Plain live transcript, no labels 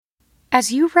As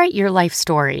you write your life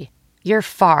story, you're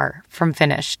far from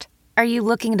finished. Are you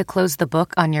looking to close the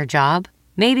book on your job?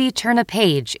 Maybe turn a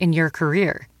page in your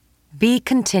career? Be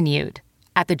continued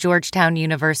at the Georgetown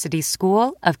University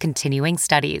School of Continuing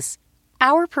Studies.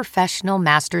 Our professional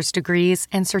master's degrees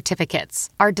and certificates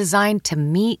are designed to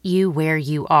meet you where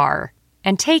you are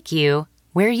and take you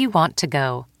where you want to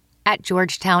go. At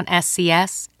Georgetown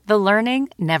SCS, the learning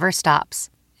never stops,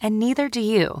 and neither do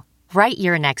you. Write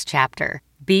your next chapter.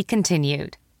 Be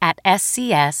continued at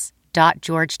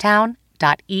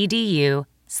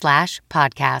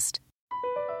scs.georgetown.edu/podcast.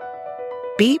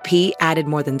 BP added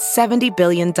more than $70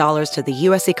 billion to the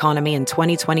U.S. economy in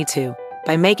 2022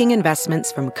 by making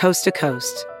investments from coast to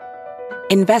coast.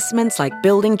 Investments like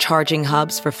building charging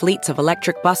hubs for fleets of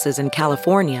electric buses in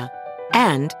California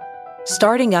and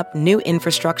starting up new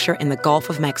infrastructure in the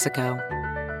Gulf of Mexico.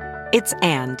 It's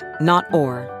and, not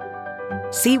or.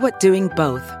 See what doing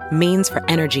both means for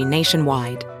energy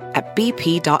nationwide at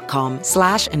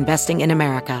bp.com/investing in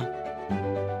America.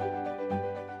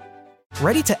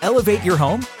 Ready to elevate your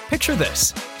home? Picture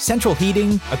this: central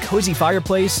heating, a cozy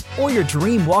fireplace, or your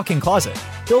dream walk-in closet.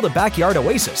 Build a backyard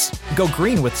oasis, go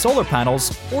green with solar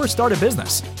panels, or start a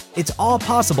business. It's all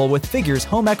possible with Figure's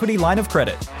home equity line of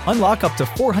credit. Unlock up to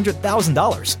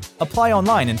 $400,000. Apply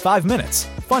online in 5 minutes.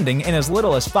 Funding in as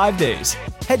little as 5 days.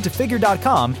 Head to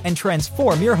Figure.com and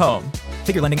transform your home.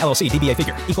 Figure Lending LLC, DBA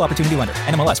Figure, Equal Opportunity Lender,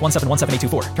 NMLS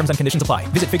 1717824. Terms and conditions apply.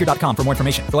 Visit Figure.com for more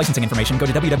information. For licensing information, go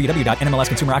to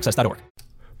www.nmlsconsumeraccess.org.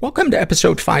 Welcome to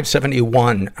episode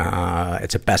 571.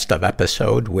 It's a best of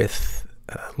episode with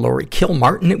Lori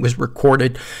Kilmartin. It was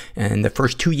recorded in the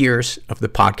first 2 years of the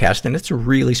podcast, and it's a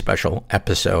really special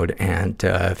episode. And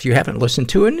if you haven't listened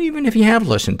to it, and even if you have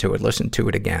listened to it, listen to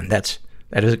it again. That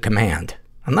is a command.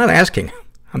 I'm not asking.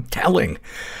 I'm telling.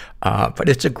 But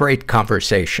it's a great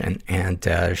conversation, and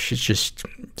she's just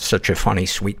such a funny,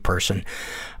 sweet person.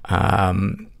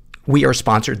 We are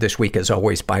sponsored this week, as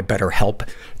always, by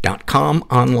BetterHelp.com,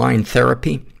 online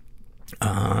therapy.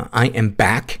 I am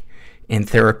back in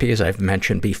therapy, as I've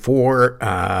mentioned before.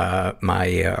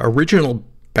 My original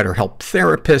BetterHelp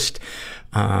therapist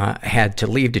had to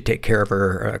leave to take care of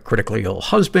her critically ill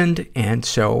husband, and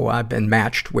so I've been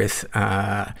matched with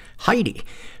Heidi,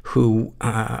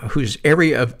 whose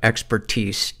area of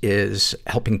expertise is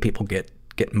helping people get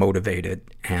motivated.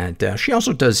 And she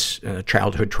also does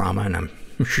childhood trauma, and I'm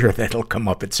sure that'll come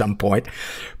up at some point.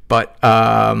 But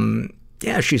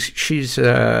yeah, she's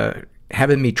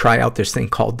having me try out this thing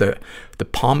called the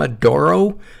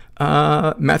Pomodoro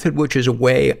method, which is a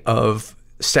way of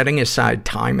setting aside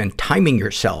time and timing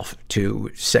yourself to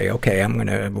say, okay, I'm going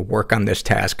to work on this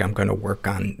task, I'm going to work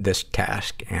on this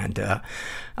task, and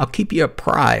I'll keep you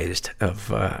apprised of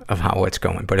how it's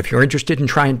going. But if you're interested in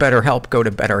trying BetterHelp, go to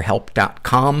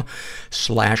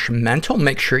betterhelp.com/mental.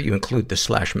 Make sure you include the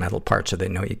 /mental part so they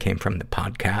know you came from the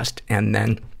podcast, and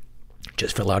then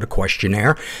just fill out a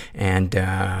questionnaire, and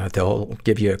they'll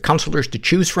give you counselors to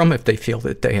choose from if they feel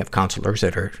that they have counselors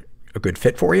that are a good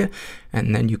fit for you,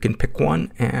 and then you can pick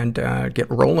one and get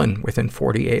rolling within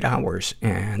 48 hours.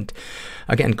 And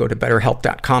again, go to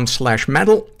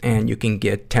betterhelp.com/mental, and you can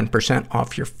get 10%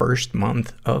 off your first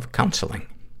month of counseling.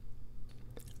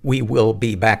 We will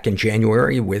be back in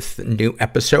January with new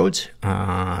episodes.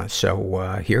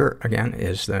 So here again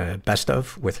is the best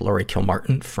of with Lori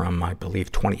Kilmartin from, I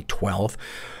believe, 2012.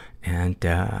 And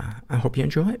I hope you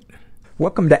enjoy it.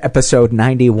 Welcome to episode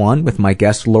 91 with my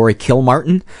guest, Lori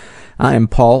Kilmartin. I am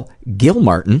Paul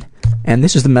Gilmartin, and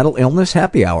this is the Mental Illness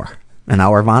Happy Hour, an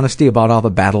hour of honesty about all the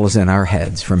battles in our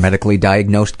heads, from medically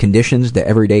diagnosed conditions to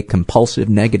everyday compulsive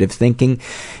negative thinking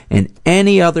and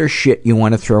any other shit you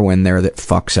want to throw in there that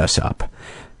fucks us up.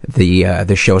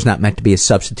 The show is not meant to be a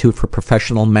substitute for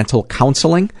professional mental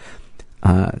counseling.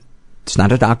 It's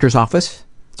not a doctor's office.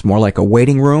 It's more like a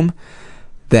waiting room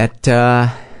that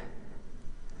has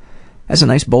a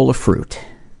nice bowl of fruit.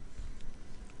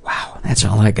 Wow, that's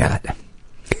all I got.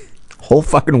 Whole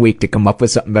fucking week to come up with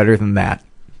something better than that.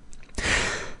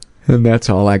 And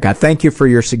that's all I got. Thank you for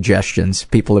your suggestions.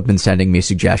 People have been sending me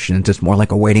suggestions. It's more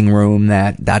like a waiting room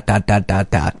that ... Kind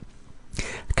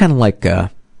of like,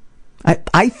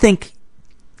 I think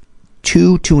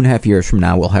 2.5 years from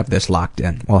now we'll have this locked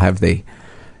in. We'll have the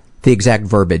exact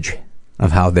verbiage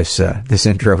of how this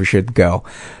intro should go.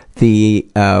 The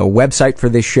website for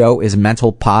this show is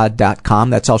mentalpod.com.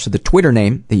 That's also the Twitter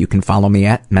name that you can follow me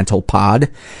at, mentalpod.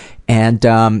 And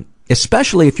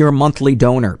especially if you're a monthly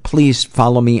donor, please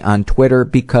follow me on Twitter,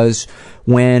 because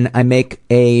when I make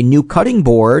a new cutting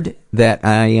board that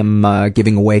I am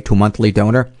giving away to a monthly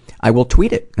donor, I will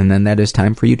tweet it. And then that is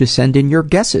time for you to send in your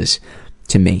guesses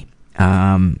to me.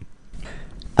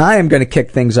 I am going to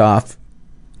kick things off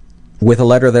with a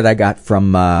letter that I got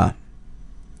from a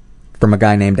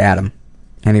guy named Adam.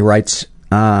 And he writes,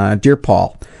 Dear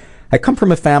Paul, I come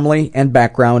from a family and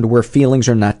background where feelings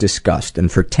are not discussed, and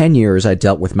for 10 years I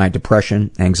dealt with my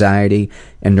depression, anxiety,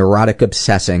 and neurotic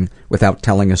obsessing without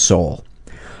telling a soul.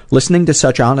 Listening to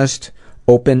such honest,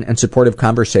 open, and supportive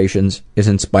conversations is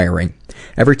inspiring.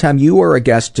 Every time you or a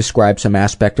guest describes some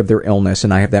aspect of their illness,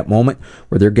 and I have that moment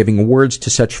where they're giving words to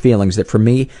such feelings that for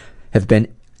me have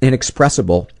been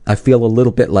inexpressible, I feel a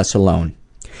little bit less alone.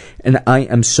 And I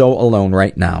am so alone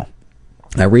right now.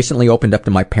 I recently opened up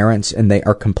to my parents, and they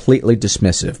are completely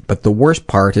dismissive. But the worst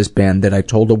part has been that I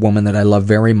told a woman that I love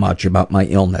very much about my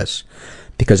illness,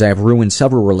 because I have ruined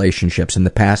several relationships in the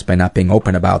past by not being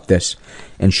open about this,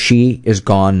 and she is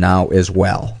gone now as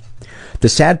well. The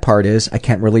sad part is I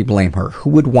can't really blame her.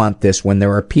 Who would want this when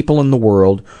there are people in the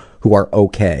world who are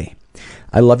okay?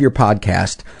 I love your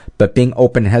podcast, but being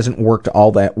open hasn't worked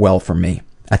all that well for me.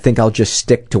 I think I'll just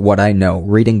stick to what I know,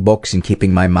 reading books and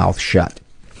keeping my mouth shut.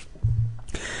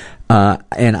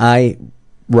 And I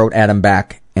wrote Adam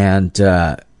back and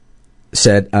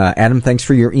said, Adam, thanks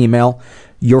for your email.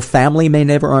 Your family may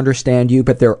never understand you,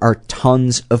 but there are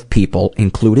tons of people,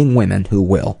 including women, who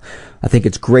will. I think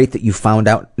it's great that you found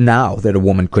out now that a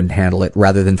woman couldn't handle it,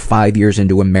 rather than 5 years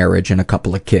into a marriage and a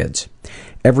couple of kids.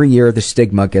 Every year the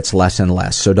stigma gets less and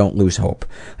less, so don't lose hope.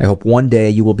 I hope one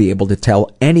day you will be able to tell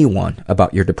anyone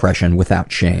about your depression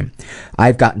without shame.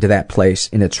 I've gotten to that place,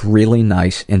 and it's really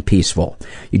nice and peaceful.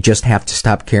 You just have to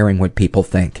stop caring what people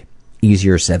think.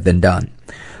 Easier said than done.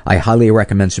 I highly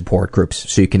recommend support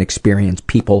groups so you can experience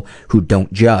people who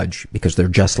don't judge because they're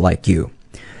just like you.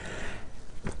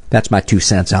 That's my 2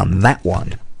 cents on that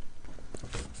one.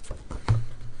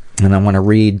 And I want to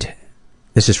read,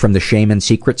 this is from the Shame and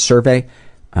Secrets survey.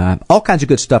 All kinds of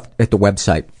good stuff at the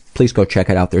website. Please go check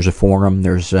it out. There's a forum.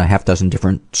 There's a half dozen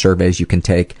different surveys you can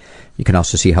take. You can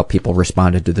also see how people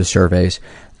responded to the surveys.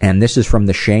 And this is from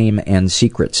the Shame and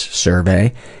Secrets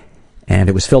survey. And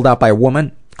it was filled out by a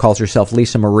woman. Calls herself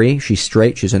Lisa Marie. She's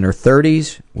straight. She's in her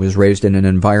 30s. Was raised in an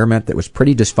environment that was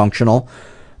pretty dysfunctional.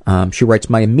 She writes,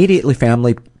 my immediate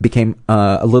family became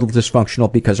a little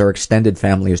dysfunctional because our extended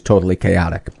family is totally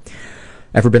chaotic.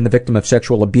 Ever been the victim of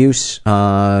sexual abuse?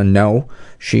 No.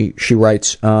 She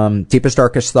writes, deepest,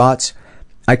 darkest thoughts.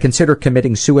 I consider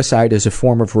committing suicide as a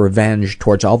form of revenge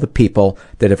towards all the people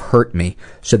that have hurt me,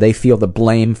 so they feel the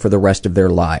blame for the rest of their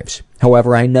lives.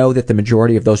 However, I know that the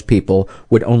majority of those people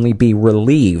would only be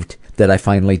relieved that I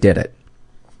finally did it.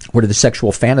 What are the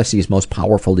sexual fantasies most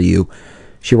powerful to you?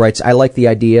 She writes, I like the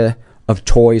idea of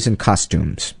toys and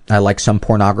costumes. I like some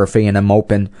pornography, and I'm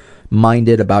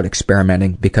open-minded about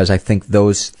experimenting because I think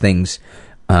those things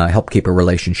help keep a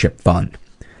relationship fun.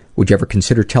 Would you ever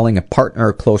consider telling a partner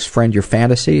or close friend your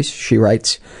fantasies? She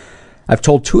writes, I've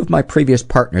told 2 of my previous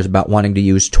partners about wanting to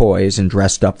use toys and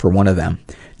dressed up for one of them.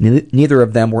 Neither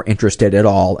of them were interested at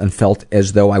all and felt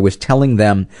as though I was telling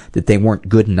them that they weren't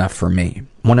good enough for me.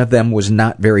 One of them was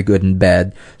not very good in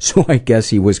bed, so I guess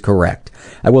he was correct.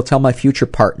 I will tell my future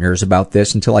partners about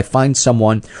this until I find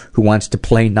someone who wants to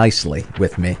play nicely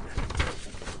with me.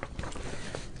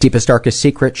 Deepest, darkest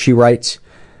secret, she writes,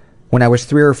 when I was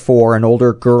 3 or 4, an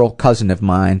older girl cousin of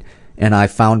mine and I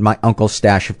found my uncle's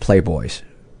stash of Playboys.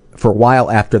 For a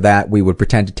while after that, we would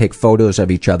pretend to take photos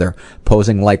of each other,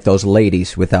 posing like those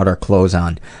ladies without our clothes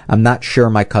on. I'm not sure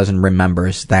my cousin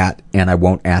remembers that, and I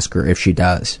won't ask her if she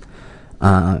does.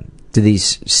 Do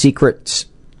these secrets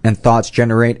and thoughts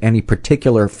generate any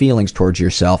particular feelings towards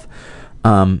yourself?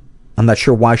 I'm not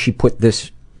sure why she put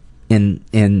this in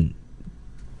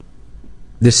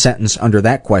this sentence under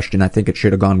that question. I think it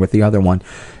should have gone with the other one.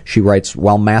 She writes,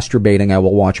 while masturbating, I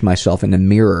will watch myself in the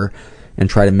mirror and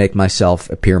try to make myself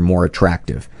appear more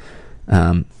attractive.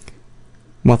 Well,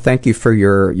 thank you for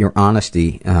your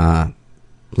honesty,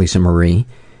 Lisa Marie.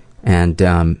 And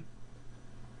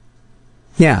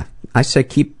yeah, I say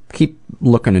keep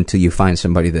looking until you find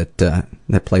somebody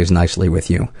that plays nicely with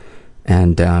you.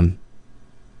 And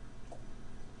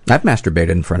I've masturbated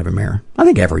in front of a mirror. I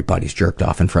think everybody's jerked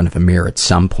off in front of a mirror at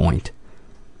some point.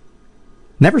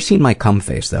 Never seen my cum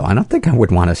face, though. I don't think I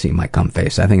would want to see my cum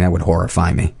face. I think that would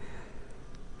horrify me.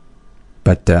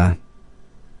 But,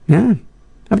 yeah,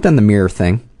 I've done the mirror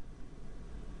thing.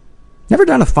 Never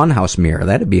done a funhouse mirror.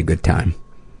 That'd be a good time.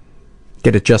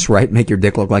 Get it just right, make your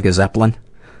dick look like a Zeppelin.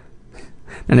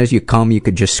 And as you come, you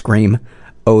could just scream,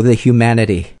 oh, the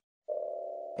humanity.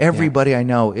 Everybody I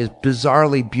know is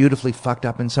bizarrely, beautifully fucked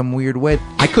up in some weird way.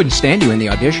 I couldn't stand you in the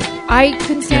audition. I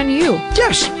couldn't stand you.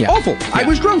 Yes, awful. I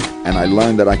was drunk. And I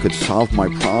learned that I could solve my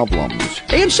problems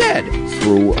And sad.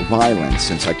 through violence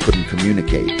since I couldn't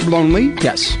communicate. Lonely?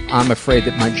 Yes. I'm afraid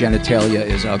that my genitalia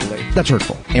is ugly. That's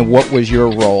hurtful. And what was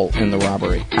your role in the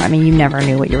robbery? I mean, you never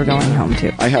knew what you were going home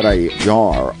to. I had a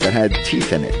jar that had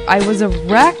teeth in it. I was a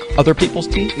wreck. Other people's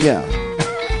teeth? Yeah.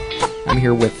 I'm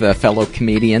here with a fellow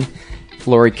comedian,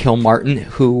 Laurie Kilmartin,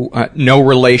 who, no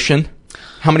relation.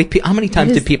 How many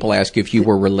times did people ask you if you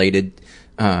were related?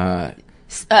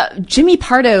 Jimmy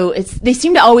Pardo, they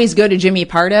seem to always go to Jimmy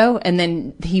Pardo, and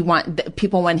then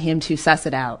people want him to suss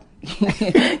it out.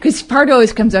 Because Pardo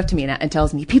always comes up to me and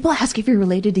tells me, people ask if you're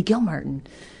related to Gilmartin.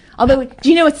 Although, do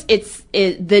you know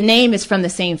the name is from the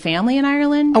same family in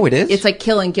Ireland? Oh, it is? It's like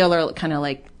Kill and Gil are kind of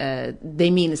like,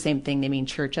 they mean the same thing. They mean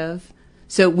church of.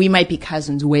 So we might be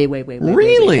cousins way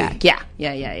Really? back.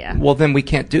 Yeah. Well, then we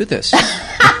can't do this.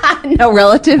 No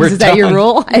relatives? We're Is that your done.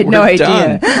 rule? I had no We're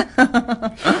idea.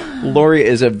 done. Laurie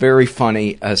is a very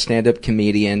funny stand-up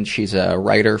comedian. She's a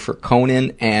writer for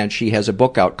Conan, and she has a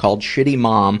book out called Shitty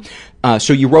Mom.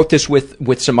 So you wrote this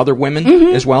with some other women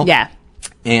as well? Yeah.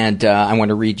 And I want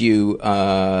to read you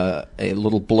a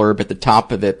little blurb at the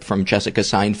top of it from Jessica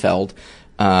Seinfeld.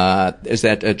 Is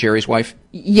that Jerry's wife?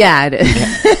 Yeah, it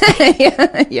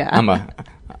is. Yeah.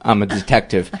 I'm a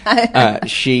detective.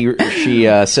 She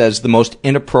says the most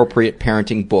inappropriate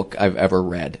parenting book I've ever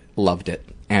read. Loved it.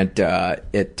 And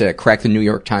it cracked the New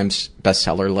York Times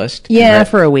bestseller list. Yeah,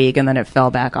 for a week, and then it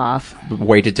fell back off.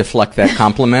 Way to deflect that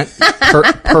compliment.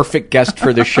 Perfect guest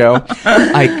for the show.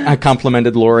 I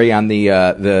complimented Laurie on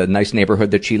the nice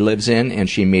neighborhood that she lives in, and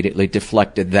she immediately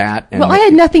deflected that. And Well, I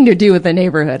had nothing to do with the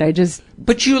neighborhood.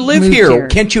 But you live moved here. here.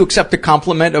 Can't you accept a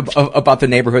compliment about the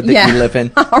neighborhood that you live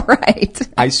in? All right.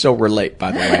 I so relate,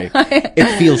 by the way.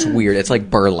 It feels weird. It's like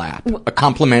burlap. A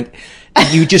compliment.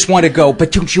 You just want to go,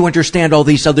 but don't you understand all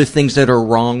these other things that are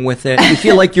wrong with it? You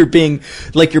feel like you're being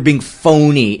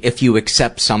phony if you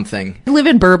accept something. I live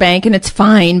in Burbank, and it's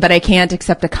fine, but I can't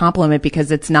accept a compliment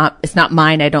because it's not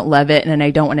mine. I don't love it, and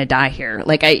I don't want to die here.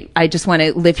 Like I just want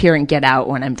to live here and get out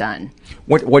when I'm done.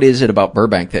 What is it about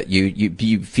Burbank that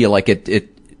you feel like it's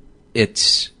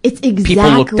exactly, people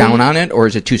look down on it, or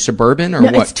is it too suburban, or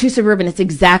no, what? It's too suburban. It's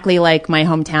exactly like my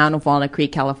hometown of Walnut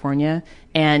Creek, California,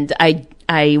 and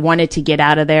I wanted to get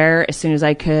out of there as soon as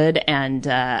I could, and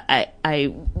I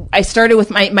started with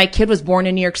my kid was born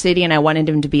in New York City, and I wanted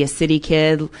him to be a city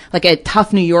kid, like a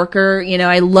tough New Yorker. You know,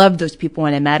 I loved those people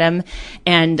when I met him,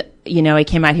 and I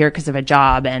came out here because of a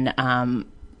job, and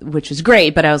which was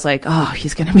great, but I was like, oh,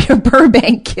 he's going to be a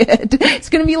Burbank kid. It's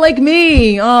going to be like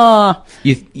me. Oh,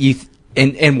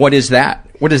 And what is that?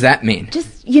 What does that mean?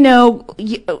 Just,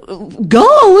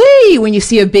 golly, when you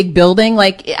see a big building,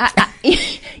 like,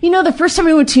 the first time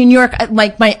I went to New York,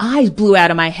 my eyes blew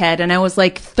out of my head, and I was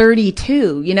like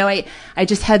 32. I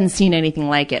just hadn't seen anything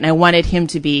like it, and I wanted him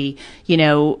to be,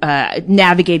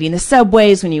 navigating the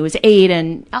subways when he was 8,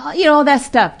 and all that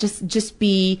stuff. Just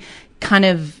be kind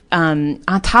of on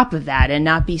top of that, and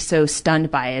not be so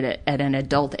stunned by it at an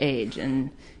adult age. And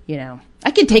I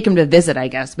could take him to visit, I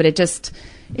guess, but it's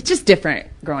just different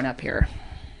growing up here.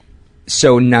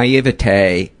 So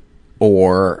naivete,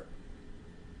 or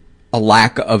a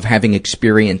lack of having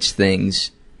experienced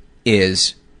things,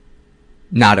 is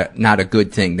not a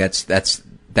good thing. That's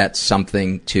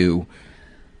something to.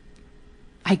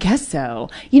 I guess so.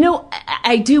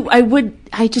 I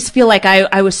just feel like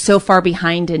I was so far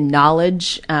behind in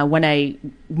knowledge when I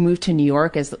moved to New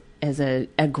York as a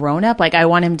grown up. Like, I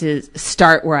want him to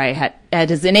start where I had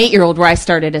as an 8-year-old, where I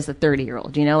started as a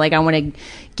 30-year-old. I want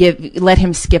to let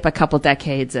him skip a couple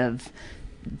decades of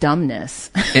dumbness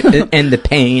and the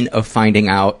pain of finding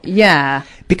out. Yeah,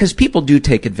 because people do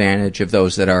take advantage of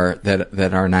those that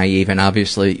are naive, and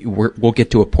obviously we'll get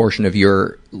to a portion of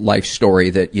your life story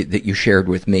that you shared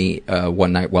with me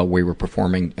one night while we were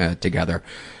performing together.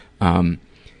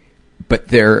 But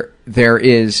there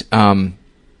is.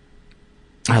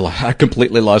 I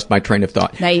completely lost my train of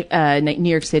thought. New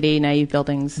York City, naive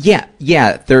buildings. Yeah.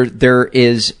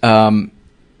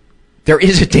 There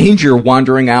is a danger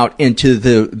wandering out into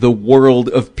the world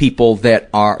of people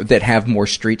that have more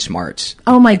street smarts.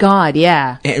 Oh my God,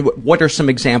 yeah. And what are some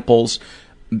examples,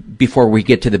 before we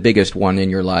get to the biggest one in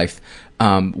your life?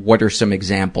 What are some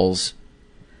examples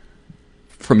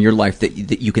from your life that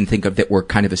you can think of that were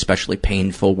kind of especially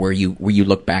painful, where you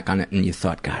look back on it and you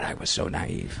thought, God, I was so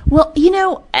naive? Well,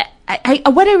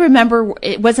 what I remember,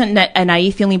 it wasn't a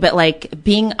naive feeling, but like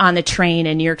being on the train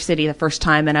in New York City the first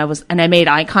time, and I made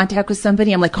eye contact with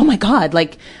somebody. I'm like, oh my God,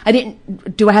 like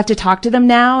do I have to talk to them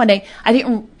now? And I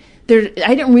didn't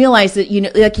I didn't realize that,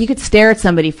 like you could stare at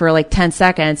somebody for like 10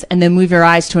 seconds and then move your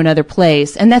eyes to another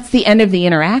place. And that's the end of the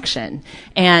interaction.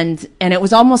 And it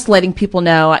was almost letting people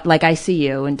know, like, I see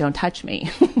you and don't touch me,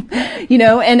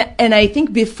 and I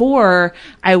think before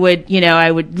I would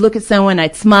look at someone,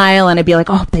 I'd smile and I'd be like,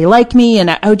 oh, they like me. And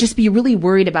I would just be really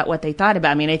worried about what they thought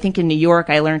about me. And I think in New York,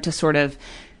 I learned to sort of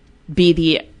be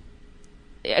the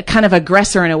kind of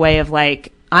aggressor in a way of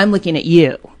like, I'm looking at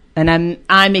you. And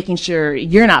I'm making sure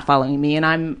you're not following me, and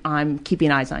I'm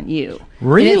keeping eyes on you.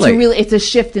 Really? It's a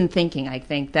shift in thinking. I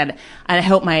think that I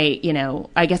hope I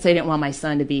guess I didn't want my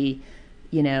son to be,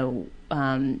 it's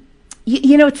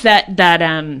that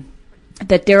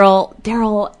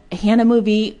Daryl Hannah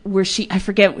movie where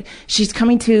she's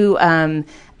coming to an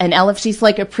elephant. She's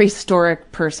like a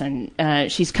prehistoric person.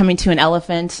 She's coming to an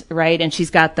elephant, right? And she's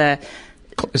got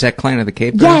Is that Clan of the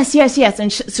Cape? Yes.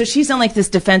 And so she's in like this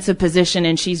defensive position,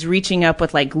 and she's reaching up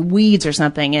with like weeds or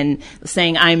something, and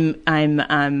saying,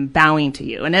 "I'm bowing to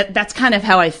you." And that's kind of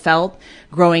how I felt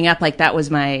growing up. Like that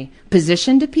was my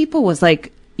position to people, was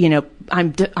like,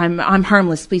 I'm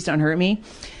harmless. Please don't hurt me.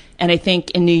 And I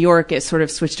think in New York it sort of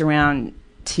switched around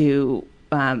to,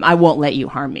 I won't let you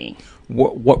harm me.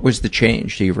 What was the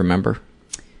change? Do you remember?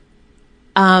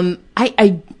 I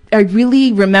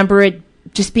really remember it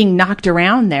just being knocked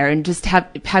around there, and just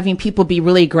having people be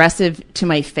really aggressive to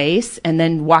my face and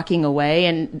then walking away,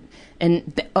 and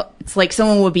it's like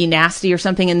someone would be nasty or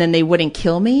something and then they wouldn't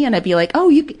kill me, and I'd be like, oh,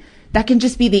 that can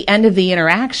just be the end of the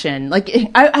interaction. Like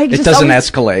it doesn't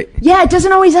escalate. Yeah, it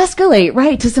doesn't always escalate,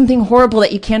 right, to something horrible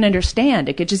that you can't understand.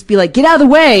 It could just be like, get out of the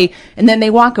way, and then they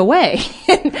walk away.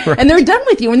 Right. And they're done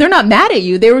with you, and they're not mad at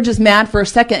you. They were just mad for a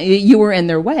second you were in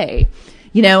their way.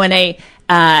 And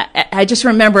I just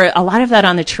remember a lot of that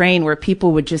on the train, where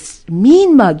people would just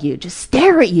mean mug you, just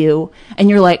stare at you, and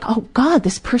you're like, oh God,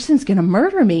 this person's gonna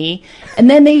murder me. And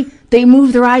then they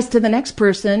move their eyes to the next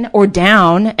person or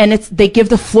down, and they give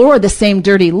the floor the same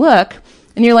dirty look,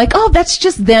 and you're like, oh, that's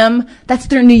just them. That's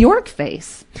their New York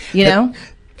face,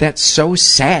 That's so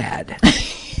sad.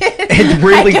 It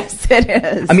really, I guess it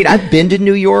is. I mean, I've been to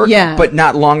New York, yeah, but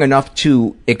not long enough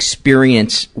to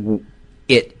experience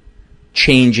it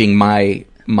changing my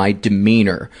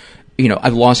demeanor.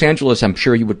 Los Angeles, I'm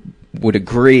sure you would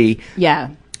agree,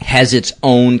 has its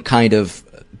own kind of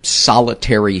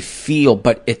solitary feel,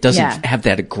 but it doesn't have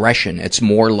that aggression. It's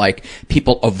more like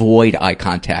people avoid eye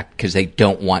contact because they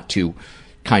don't want to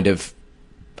kind of,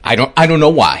 I don't know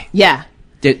why. Yeah.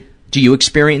 Do you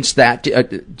experience that?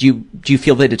 Do you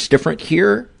feel that it's different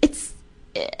here?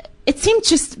 It seems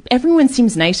just, everyone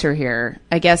seems nicer here,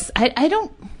 I guess. I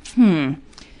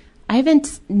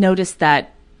haven't noticed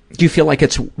that. Do you feel like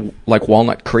it's like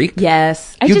Walnut Creek?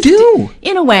 Yes. You do?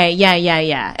 In a way,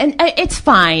 yeah. And it's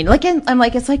fine.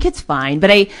 It's fine.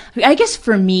 But I guess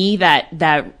for me,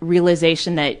 that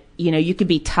realization that, you could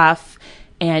be tough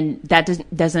and that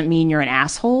doesn't mean you're an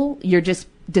asshole. You're just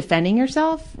defending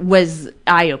yourself, was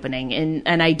eye-opening.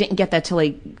 And I didn't get that till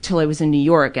I was in New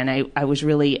York, and I was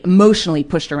really emotionally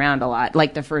pushed around a lot,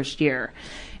 like the first year.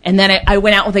 And then I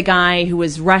went out with a guy who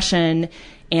was Russian,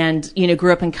 and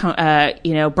grew up in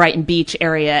Brighton Beach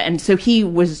area, and so he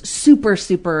was super,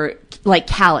 super like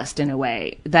calloused in a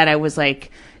way that I was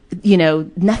like,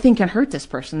 nothing can hurt this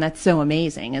person. That's so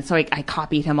amazing. And so I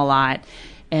copied him a lot,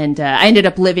 and I ended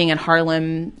up living in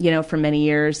Harlem, for many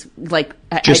years. Like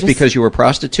just because you were a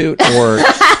prostitute, or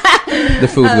the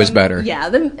food was better. Yeah,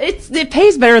 it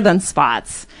pays better than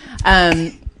Spots.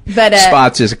 But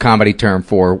Spots is a comedy term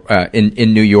for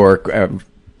in New York.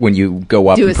 When you go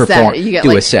up and perform,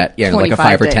 a set, like a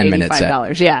 5 or 10 minute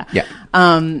set. Yeah.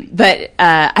 But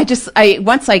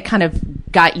once I kind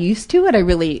of got used to it,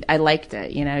 I liked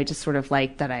it. I just sort of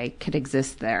liked that I could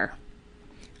exist there.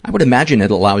 I would imagine it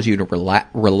allows you to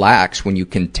relax when you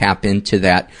can tap into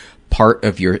that part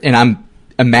of and I'm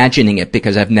imagining it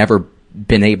because I've never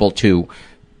been able to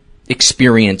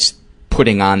experience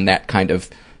putting on that kind of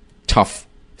tough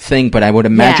thing. But I would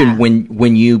imagine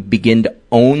when you begin to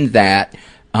own that.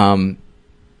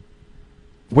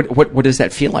 What does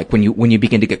that feel like when you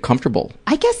begin to get comfortable?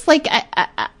 I guess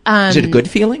is it a good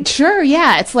feeling? Sure,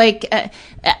 yeah. It's like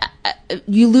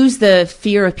you lose the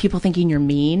fear of people thinking you're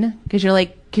mean, because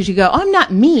you go, oh, I'm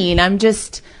not mean. I'm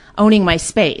just owning my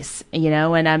space,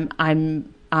 and I'm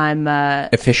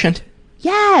efficient.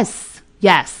 Yes.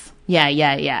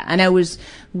 Yeah. And I was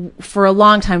for a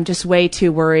long time just way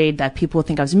too worried that people would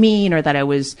think I was mean, or that I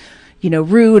was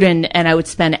rude, and I would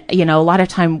spend, a lot of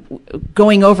time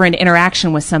going over an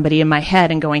interaction with somebody in my head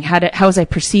and going, how was I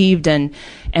perceived, and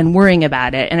worrying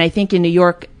about it. And I think in New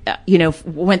York,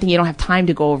 one thing, you don't have time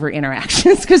to go over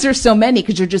interactions because there's so many,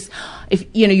 because you're just, if,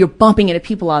 you're bumping into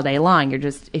people all day long.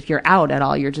 If you're out at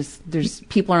all, there's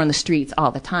people are on the streets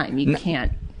all the time. You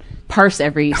can't parse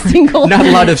every single Not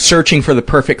a lot of searching for the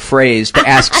perfect phrase to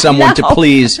ask someone to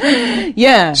please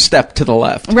step to the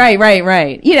left. Right.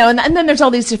 And then there's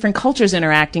all these different cultures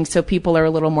interacting, so people are a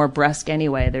little more brusque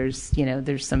anyway.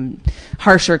 There's some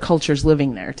harsher cultures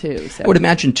living there too. So. I would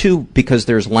imagine too, because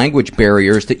there's language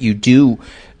barriers, that you do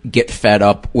get fed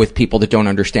up with people that don't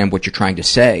understand what you're trying to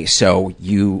say. So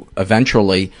you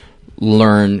eventually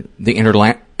learn the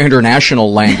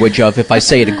international language of, if I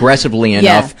say it aggressively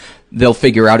enough, they'll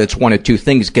figure out it's one of two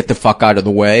things: get the fuck out of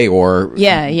the way, or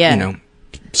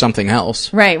something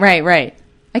else. Right.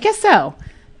 I guess so.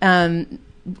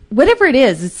 Whatever it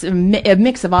is, it's a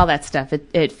mix of all that stuff.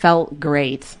 It felt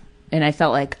great, and I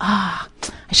felt like, I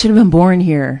should have been born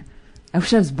here. I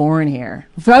wish I was born here.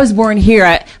 If I was born here,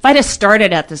 if I'd have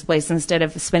started at this place instead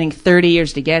of spending 30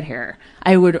 years to get here,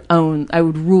 I would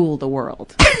rule the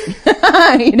world.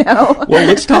 Well,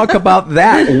 let's talk about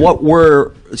that. What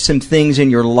were some things in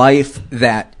your life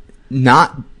that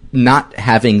not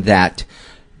having that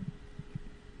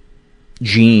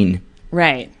gene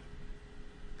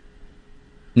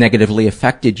negatively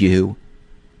affected you?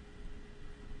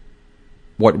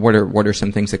 What are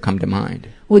some things that come to mind?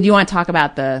 Well, do you want to talk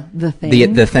about the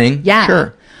thing? The thing? Yeah.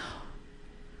 Sure.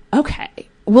 Okay.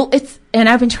 Well, and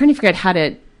I've been trying to figure out how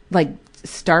to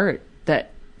start that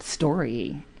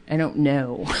story. I don't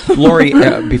know. Lori,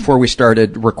 before we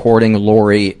started recording,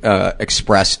 Lori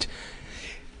expressed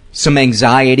some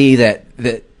anxiety that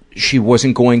she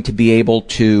wasn't going to be able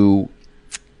to,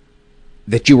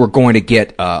 that you were going to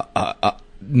get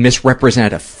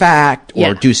misrepresent a fact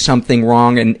or do something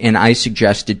wrong, and I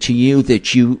suggested to you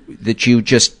that you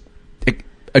just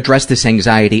address this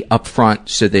anxiety up front,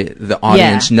 so the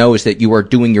audience knows that you are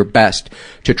doing your best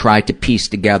to try to piece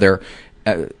together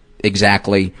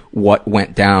exactly what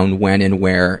went down, when, and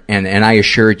where. And I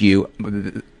assured you,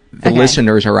 the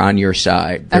listeners are on your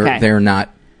side. They're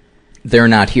not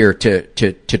here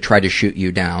to try to shoot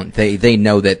you down. They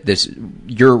know that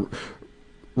your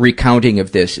recounting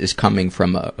of this is coming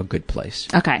from a good place.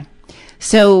 Okay.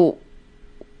 So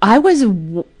I was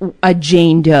a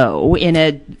Jane Doe in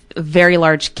a very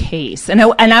large case. And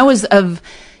I was of,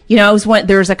 I was one,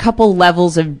 there was a couple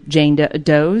levels of Jane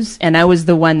Does, and I was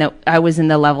the one that I was in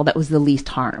the level that was the least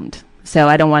harmed. So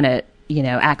I don't want to,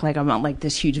 act like I'm not like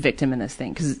this huge victim in this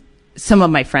thing, because some of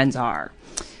my friends are,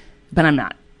 but I'm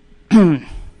not.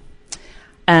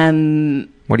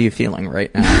 What are you feeling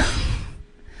right now?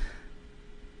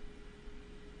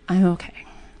 I'm okay.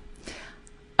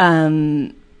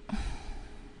 Can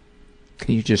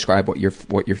you describe what you're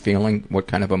feeling? What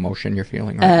kind of emotion you're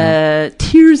feeling right now?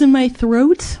 Tears in my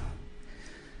throat.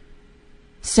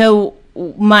 So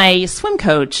my swim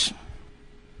coach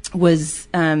was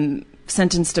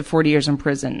sentenced to 40 years in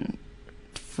prison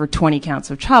for 20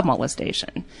 counts of child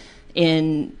molestation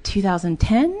in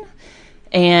 2010,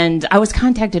 and I was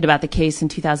contacted about the case in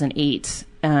 2008.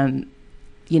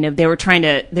 They were trying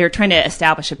to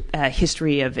establish a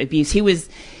history of abuse. He was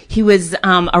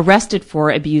arrested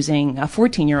for abusing a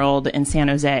 14-year-old in San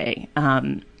Jose,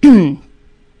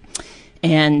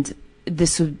 and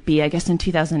this would be, I guess, in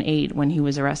 2008 when he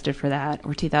was arrested for that,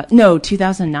 or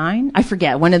 2009. I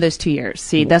forget, one of those 2 years.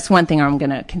 See, that's one thing I'm going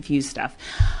to confuse stuff.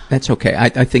 That's okay.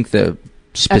 I think the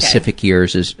specific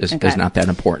years is not that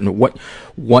important.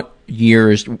 What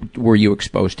years were you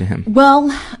exposed to him? Well,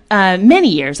 many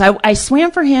years. I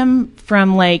swam for him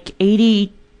from like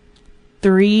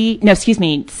 83. No, excuse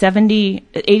me, 70.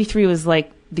 83 was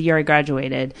like the year I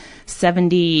graduated.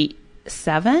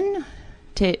 77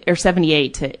 or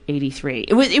 78 to 83.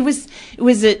 I was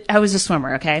a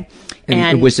swimmer. Okay.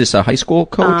 And was this a high school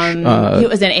coach? He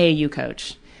was an AAU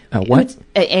coach. What?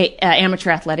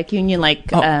 Amateur athletic union,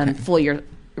 full year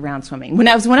round swimming. When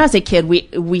I was a kid,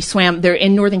 we swam there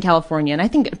in Northern California, and I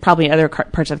think probably other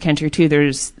parts of the country too.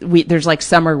 There's like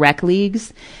summer rec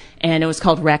leagues, and it was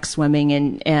called rec swimming,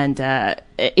 and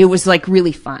it was like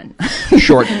really fun.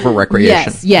 Short for recreation.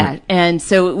 Yes, yeah. And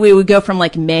so we would go from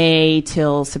like May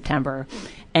till September.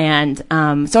 And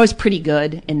so I was pretty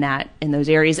good in those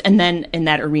areas, and then in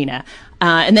that arena.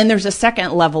 And then there's a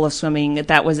second level of swimming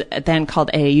that was then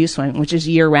called AAU swimming, which is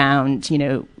year round.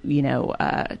 2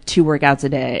 workouts a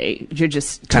day. You're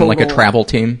just kind of like a travel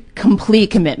team.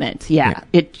 Complete commitment. Yeah.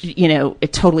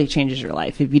 It totally changes your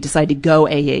life if you decide to go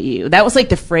AAU. That was like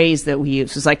the phrase that we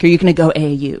used. It was like, are you going to go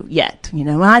AAU yet?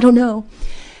 I don't know.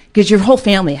 Because your whole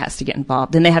family has to get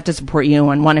involved, and they have to support you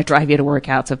and want to drive you to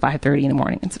workouts at 5:30 in the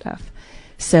morning and stuff.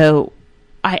 So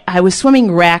I was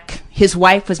swimming rec. His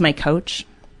wife was my coach.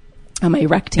 on my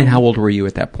rec team. And how old were you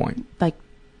at that point? Like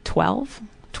 12.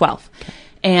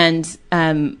 And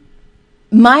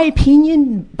my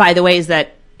opinion, by the way, is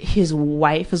that his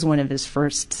wife was one of his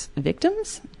first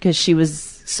victims because she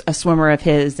was a swimmer of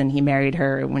his and he married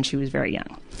her when she was very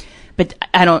young. But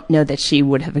I don't know that she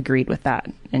would have agreed with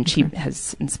that, and she has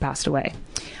since passed away.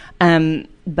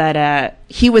 But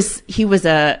he was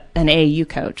an AAU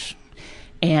coach.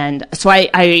 And so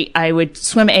I would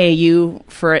swim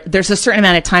AAU there's a certain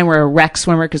amount of time where a rec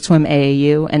swimmer could swim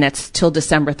AAU, and that's till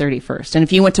December 31st. And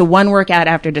if you went to one workout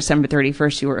after December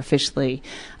 31st, you were officially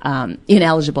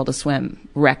ineligible to swim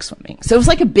rec swimming. So it was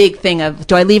like a big thing of,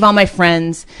 do I leave all my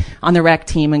friends on the rec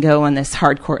team and go on this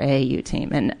hardcore AAU team?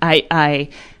 And I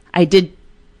did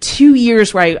 2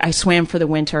 years where I swam for the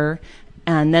winter,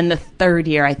 and then the third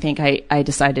year, I think I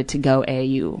decided to go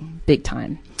AAU big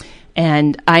time.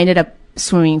 And I ended up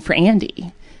swimming for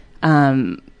Andy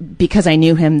because I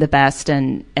knew him the best,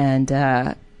 and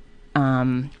I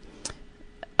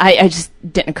just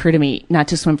didn't occur to me not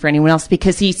to swim for anyone else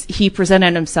because he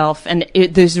presented himself, and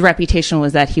his reputation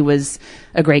was that he was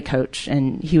a great coach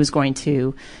and he was going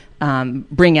to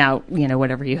bring out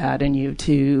whatever you had in you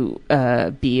to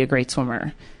be a great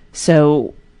swimmer.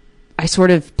 So I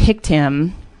sort of picked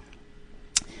him,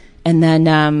 and then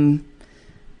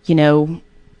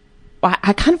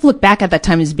I kind of look back at that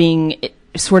time as being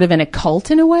sort of in a cult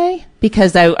in a way,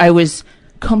 because I was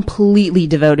completely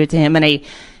devoted to him,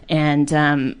 and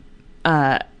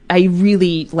I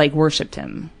really worshipped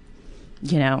him,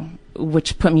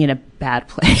 which put me in a bad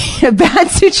place, a bad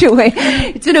situation.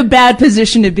 It's in a bad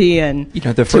position to be in,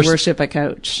 to worship a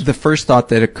coach. The first thought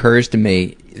that occurs to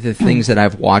me, the things that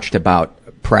I've watched about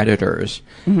predators,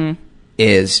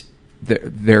 is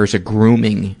there's a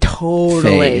grooming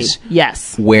phase.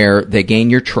 Yes. Where they gain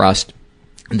your trust,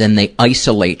 then they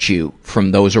isolate you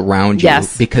from those around you,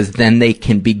 because then they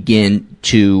can begin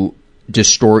to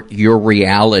distort your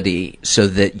reality so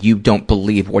that you don't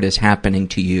believe what is happening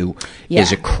to you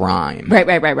is a crime. Right.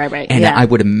 And I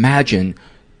would imagine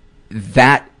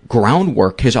that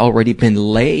groundwork has already been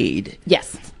laid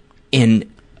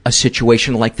in a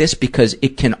situation like this, because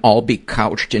it can all be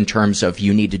couched in terms of,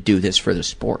 you need to do this for the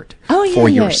sport, for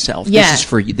yourself. This is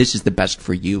for you. This is the best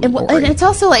for you. And it's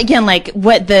also what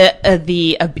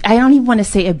the I don't even want to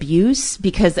say abuse,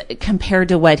 because compared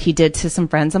to what he did to some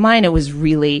friends of mine, it was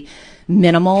really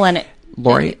minimal. And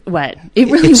Lori, it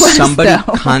really was. Somebody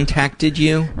contacted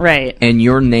you, right, and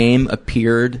your name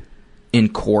appeared in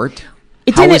court.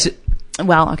 How was it?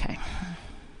 Well, okay.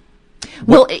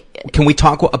 Can we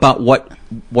talk about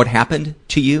what happened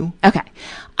to you? Okay.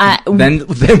 Then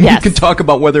we can talk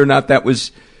about whether or not that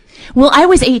was. Well, I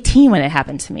was 18 when it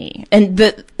happened to me, and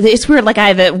it's weird.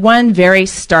 I have one very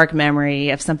stark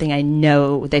memory of something I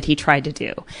know that he tried to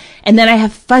do, and then I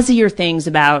have fuzzier things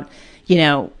about,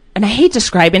 and I hate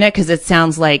describing it because it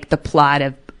sounds like the plot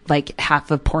of half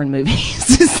of porn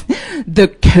movies. The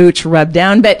coach rub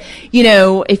down, but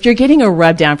if you're getting a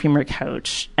rub down from your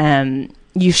coach,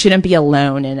 you shouldn't be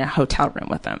alone in a hotel room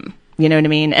with them. You know what I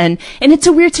mean? And it's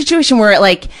a weird situation where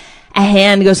a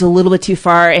hand goes a little bit too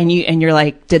far, and you're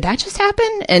like, did that just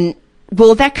happen? And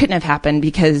well, that couldn't have happened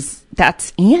because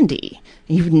that's Andy.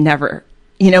 You would never,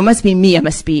 it must be me. I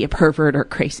must be a pervert or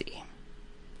crazy.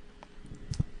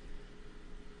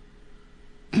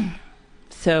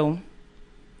 So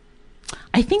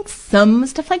I think some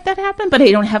stuff like that happened, but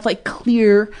I don't have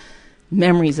clear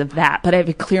memories of that. But I have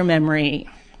a clear memory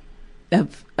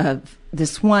of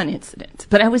this one incident.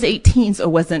 But I was 18, so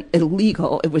it wasn't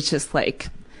illegal. It was just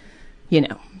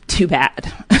too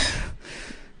bad.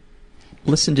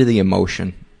 Listen to the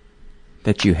emotion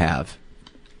that you have,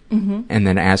 and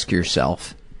then ask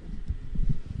yourself,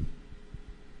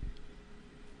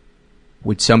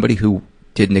 would somebody who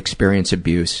didn't experience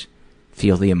abuse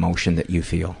feel the emotion that you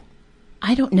feel?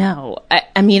 I don't know.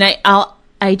 I'm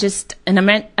just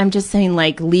saying,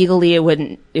 legally, it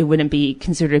wouldn't be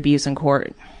considered abuse in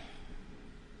court.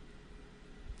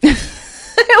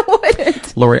 It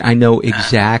wouldn't. Lori, I know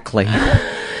exactly.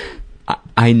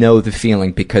 I know the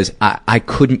feeling, because I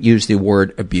couldn't use the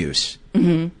word abuse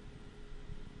that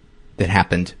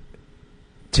happened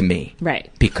to me.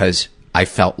 Right. Because I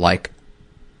felt like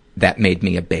that made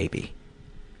me a baby.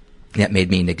 That made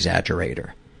me an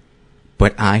exaggerator.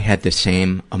 But I had the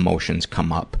same emotions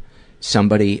come up.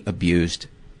 Somebody abused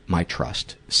my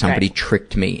trust. Somebody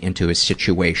tricked me into a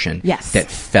situation that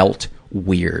felt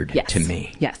weird to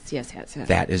me. Yes.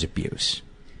 That is abuse.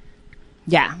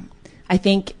 Yeah. I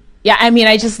think,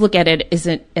 I just look at it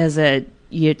as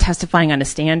you testifying on a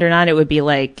stand or not. It would be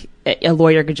like a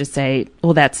lawyer could just say,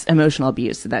 well, that's emotional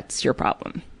abuse. So that's your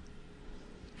problem.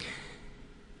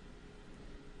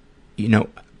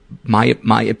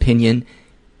 my opinion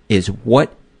is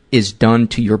what is done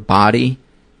to your body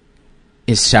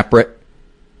is separate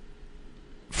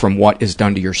from what is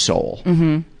done to your soul.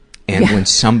 Mm-hmm. And when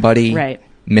somebody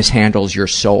mishandles your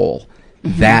soul,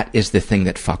 that is the thing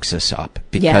that fucks us up,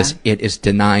 because it is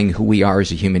denying who we are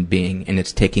as a human being, and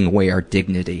it's taking away our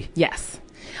dignity. Yes.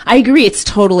 I agree. It's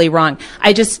totally wrong.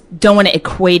 I just don't want to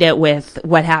equate it with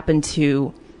what happened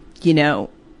to,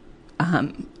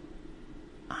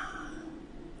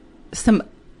 some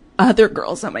other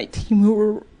girls on my team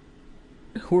who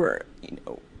were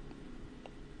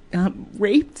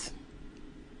raped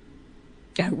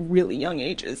at really young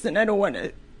ages. And I don't want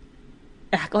to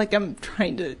act like I'm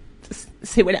trying to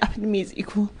say what happened to me is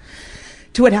equal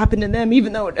to what happened to them,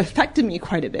 even though it affected me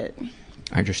quite a bit.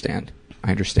 I understand.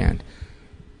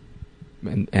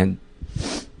 And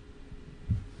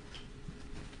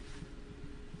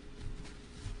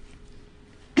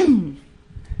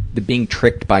the being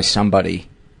tricked by somebody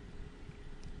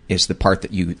is the part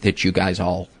that you guys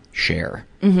all share,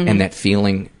 and that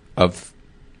feeling of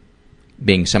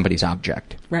being somebody's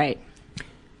object. Right.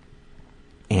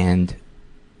 And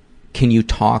can you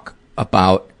talk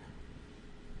about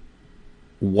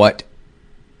what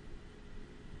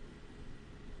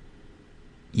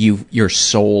your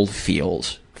soul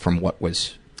feels from what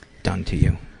was done to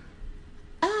you?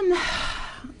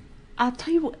 I'll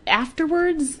tell you,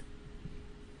 afterwards,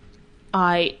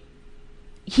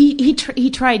 he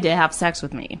tried to have sex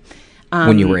with me.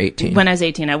 When you were 18? When I was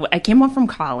 18. I came home from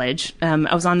college.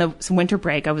 I was on the winter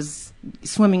break. I was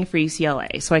swimming for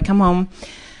UCLA. So I come home.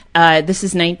 This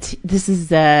is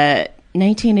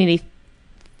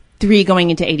 1983 going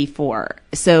into 84.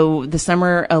 So the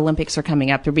Summer Olympics are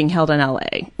coming up. They're being held in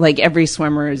LA. Like, every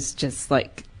swimmer is just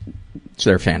like... It's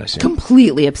their fantasy.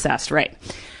 Completely obsessed, right.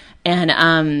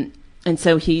 And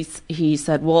so he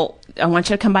said, well, I want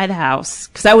you to come by the house.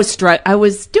 Because I was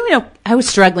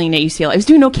struggling at UCLA. I was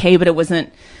doing okay, but it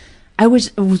wasn't... I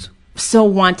was so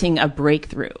wanting a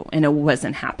breakthrough, and it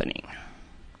wasn't happening.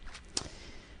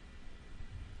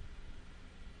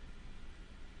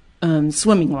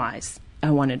 Swimming wise,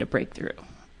 I wanted a breakthrough.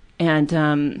 And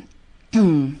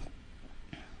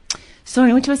so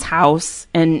I went to his house,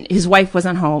 and his wife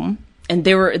wasn't home. And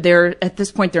they're at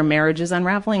this point, their marriage is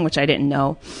unraveling, which I didn't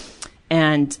know.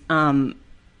 And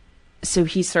so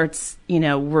he starts,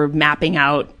 we're mapping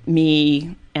out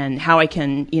me and how I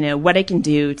can, what I can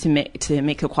do to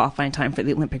make a qualifying time for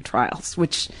the Olympic trials,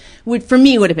 which would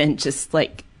have been just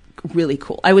like really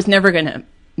cool. I was never going to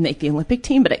make the Olympic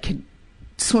team, but I could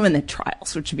swim in the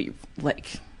trials, which would be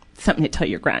like something to tell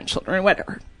your grandchildren or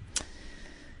whatever.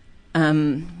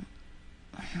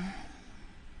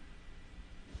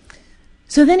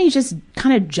 So then he just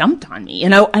kind of jumped on me,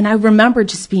 and I remember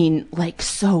just being like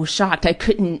so shocked. I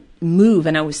couldn't move,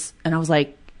 and I was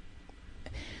like,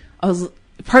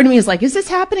 part of me is like, is this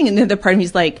happening? And the other part of me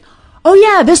is like, oh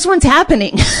yeah, this one's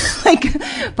happening.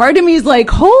 Like, part of me is like,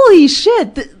 holy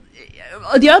shit.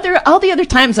 All the other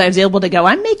times I was able to go,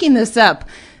 I'm making this up.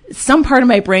 Some part of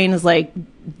my brain is like,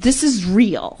 this is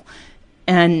real.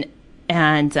 And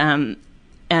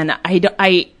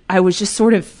I was just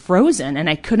sort of frozen, and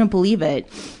I couldn't believe it.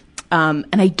 And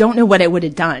I don't know what I would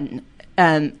have done.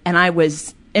 And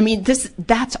that's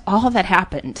all that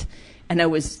happened. And I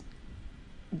was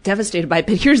devastated by it.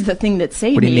 But here's the thing that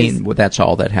saved me. What do you mean? Well, that's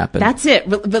all that happened? That's it.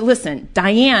 But listen,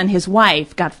 Diane, his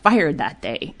wife, got fired that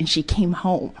day, and she came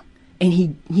home, and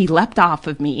he leapt off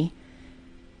of me,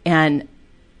 and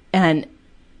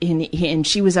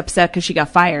she was upset because she got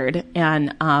fired.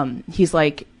 And he's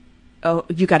like, oh,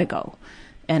 you got to go.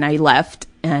 And I left,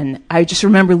 and I just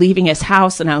remember leaving his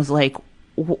house, and I was like,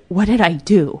 what did I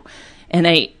do? And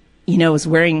I, was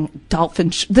wearing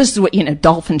dolphin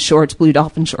shorts, blue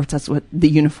dolphin shorts. That's what the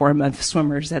uniform of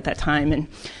swimmers at that time. And,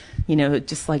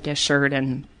 just like a shirt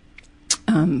and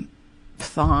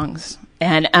thongs.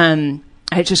 And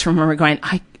I just remember going,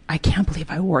 I can't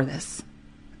believe I wore this.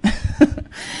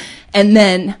 And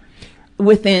then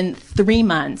within 3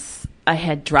 months, I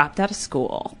had dropped out of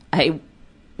school.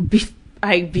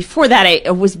 Before that,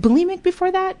 I was bulimic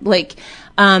before that,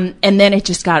 and then it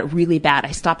just got really bad.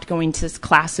 I stopped going to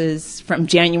classes from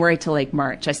January to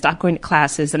March. I stopped going to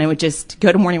classes, and I would just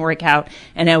go to morning workout,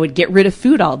 and I would get rid of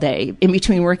food all day in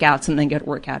between workouts, and then go to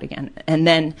workout again. And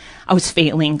then I was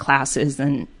failing classes,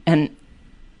 and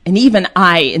even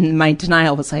I, in my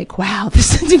denial, was like, wow,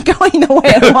 this isn't going the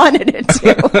way I wanted it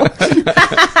to.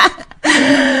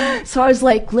 So I was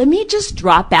like, let me just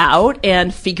drop out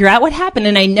and figure out what happened.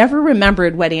 And I never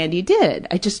remembered what Andy did.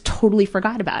 I just totally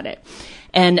forgot about it.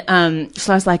 And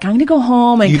so I was like, I'm going to go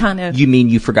home and kind of... You mean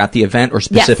you forgot the event or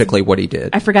specifically what he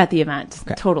did? I forgot the event.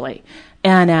 Okay. Totally.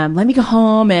 And let me go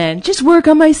home and just work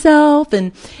on myself.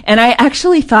 And I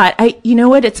actually thought, you know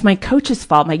what? It's my coach's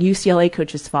fault, my UCLA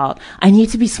coach's fault. I need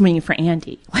to be swinging for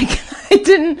Andy. Like,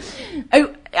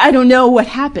 I don't know what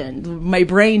happened. My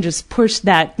brain just pushed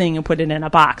that thing and put it in a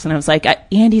box. And I was like,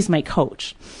 Andy's my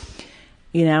coach,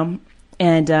 you know?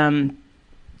 And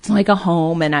so I go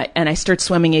home and I start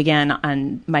swimming again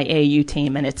on my AAU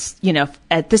team. And it's, you know,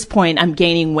 at this point I'm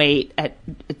gaining weight at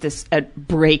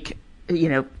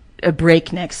a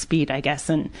breakneck speed, I guess,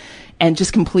 and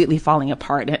just completely falling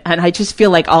apart. And I just feel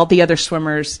like all the other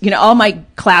swimmers, you know, all my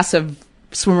class of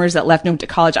swimmers that left and went to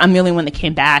college, I'm the only one that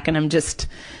came back, and I'm just,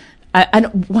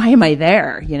 why am I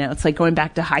there? You know, it's like going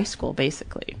back to high school,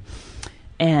 basically.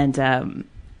 And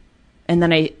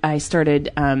then I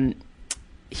started,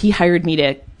 he hired me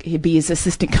to be his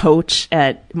assistant coach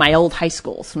at my old high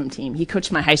school swim team. He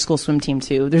coached my high school swim team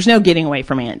too. There's no getting away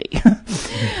from Andy.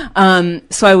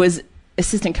 So I was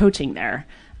assistant coaching there.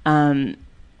 I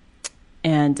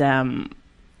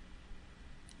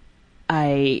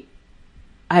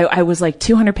was like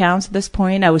 200 pounds at this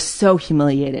point. I was so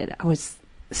humiliated. I was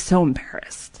so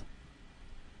embarrassed.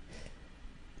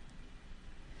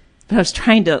 But I was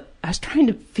trying to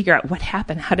figure out what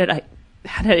happened. How did I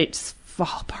just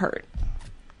fall apart?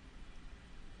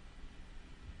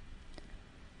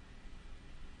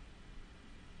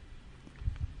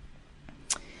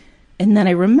 And then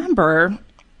I remember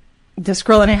this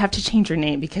girl, and I have to change her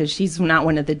name because she's not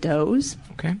one of the does.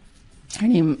 Okay. Her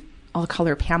name, I'll call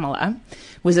her Pamela,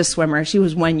 was a swimmer. She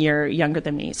was 1 year younger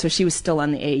than me, so she was still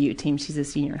on the AAU team. She's a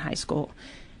senior in high school.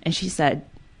 And she said,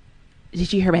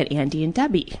 did you hear about Andy and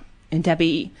Debbie? And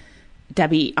Debbie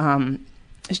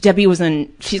was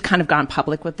she's kind of gone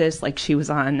public with this. Like, she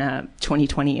was on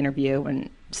 2020 interview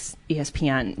and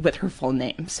ESPN with her full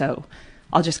name. So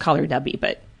I'll just call her Debbie,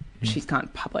 but she's gone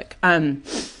public.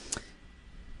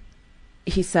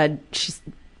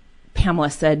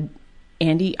 Pamela said,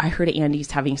 Andy, I heard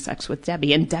Andy's having sex with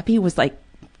Debbie. And Debbie was like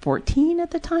 14 at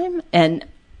the time. And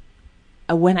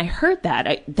when I heard that,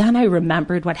 I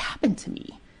remembered what happened to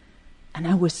me. And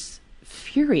I was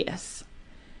furious.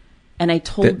 And I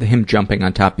told him jumping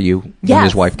on top of you when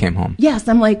his wife came home. Yes.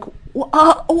 I'm like,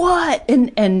 what?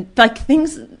 And like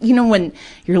things, you know, when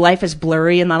your life is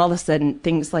blurry and then all of a sudden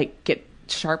things like get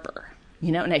sharper,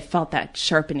 you know, and I felt that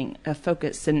sharpening of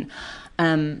focus. And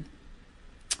I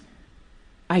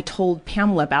told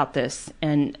Pamela about this,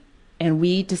 and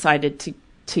we decided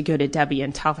to go to Debbie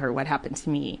and tell her what happened to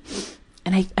me.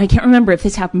 And I can't remember if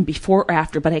this happened before or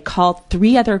after, but I called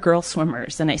 3 other girl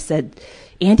swimmers and I said,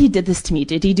 Andy did this to me.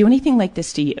 Did he do anything like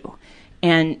this to you?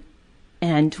 And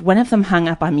one of them hung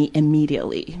up on me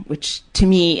immediately, which to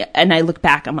me, and I look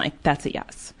back, I'm like, that's a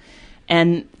yes.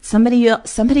 And somebody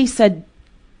said,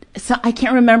 so I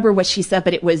can't remember what she said,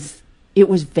 but it was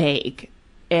vague.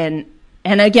 And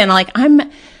again, like I'm,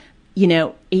 you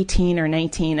know, 18 or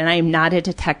 19 and I'm not a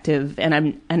detective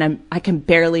and I can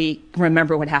barely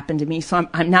remember what happened to me. So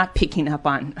I'm not picking up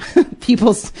on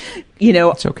people's, you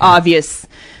know, obvious,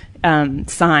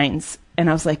 signs. And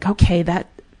I was like, okay, that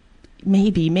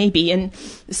maybe. And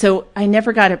so I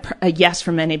never got a yes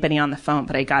from anybody on the phone,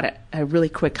 but I got a really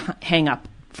quick hang up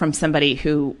from somebody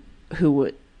who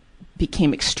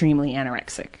became extremely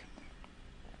anorexic.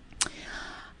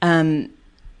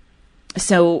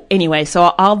 So anyway, so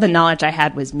all the knowledge I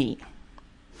had was me.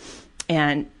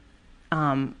 And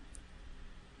Pamela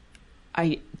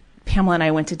and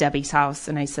I went to Debbie's house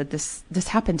and I said, this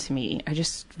happened to me. I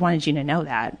just wanted you to know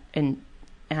that. And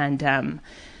I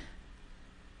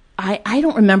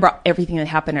don't remember everything that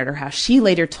happened at her house. She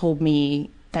later told me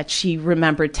that she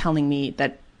remembered telling me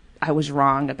that I was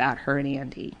wrong about her and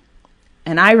Andy.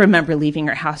 And I remember leaving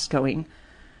her house going,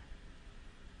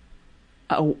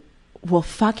 oh, well,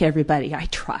 fuck everybody. I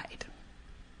tried.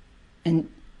 And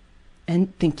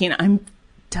thinking, I'm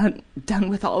done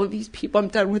with all of these people. I'm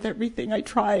done with everything. I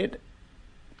tried.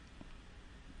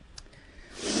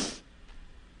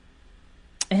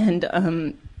 And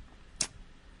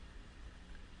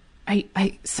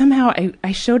I somehow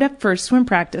showed up for swim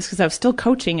practice because I was still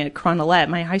coaching at Cronolette,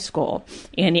 my high school,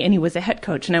 and he was a head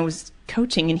coach, and I was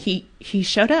coaching, and he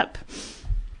showed up.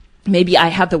 Maybe I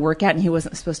had the workout and he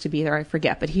wasn't supposed to be there. I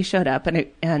forget, but he showed up,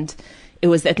 and it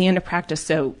was at the end of practice.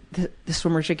 So the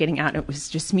swimmers are getting out. And it was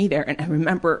just me there, and I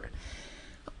remember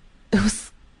it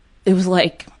was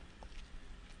like,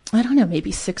 I don't know,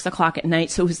 maybe 6:00 at night.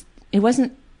 So it was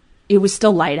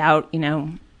still light out. You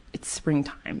know, it's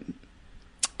springtime.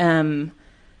 But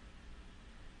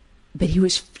he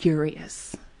was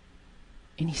furious,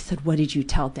 and he said, "What did you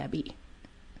tell Debbie?"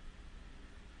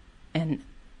 And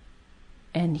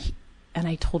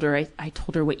I told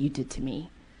her what you did to me.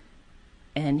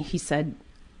 And he said,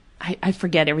 I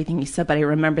forget everything he said, but I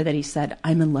remember that he said,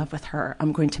 I'm in love with her.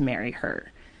 I'm going to marry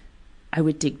her. I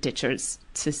would dig ditches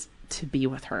to be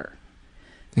with her.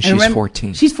 And she's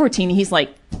 14. She's 14. He's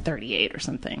like 38 or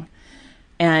something.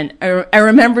 And I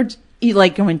remembered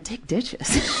like going, dig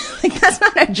ditches. Like, that's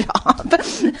not a job.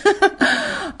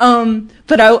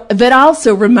 But I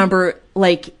also remember,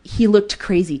 like, he looked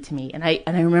crazy to me. And I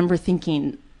remember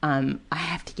thinking, I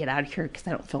have to get out of here because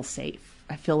I don't feel safe.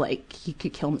 I feel like he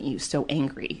could kill me. He was so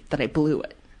angry that I blew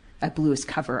it. I blew his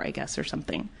cover, I guess, or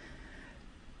something.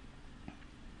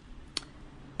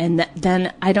 And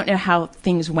then I don't know how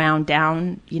things wound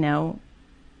down,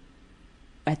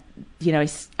 I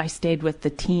stayed with the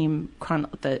team,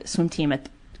 the swim team, at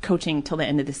coaching till the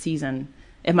end of the season.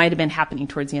 It might have been happening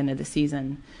towards the end of the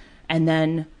season. And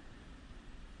then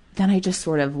I just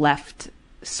sort of left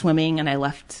swimming, and I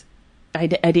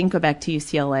didn't go back to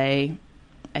UCLA.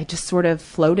 I just sort of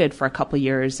floated for a couple of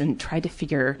years and tried to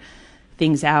figure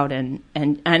things out. And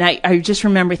I just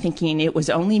remember thinking it was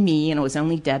only me and it was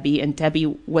only Debbie, and Debbie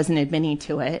wasn't admitting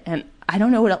to it. And I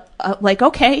don't know what,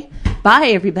 okay, bye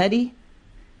everybody.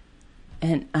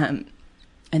 And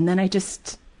then I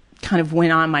just kind of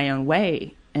went on my own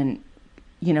way. And,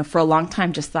 for a long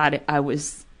time just thought I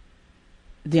was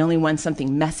the only one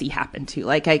something messy happened to.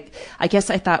 Like, I guess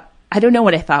I thought, I don't know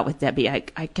what I thought with Debbie.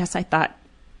 I guess I thought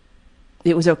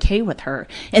it was okay with her.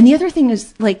 And the other thing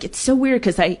is, like, it's so weird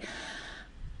because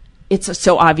it's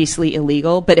so obviously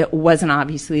illegal, but it wasn't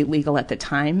obviously illegal at the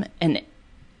time. And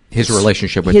his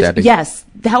relationship with Debbie? Yes,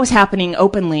 that was happening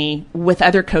openly with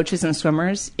other coaches and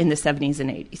swimmers in the 70s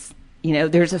and 80s.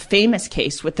 There's a famous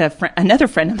case with another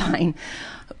friend of mine,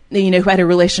 who had a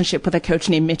relationship with a coach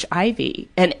named Mitch Ivey,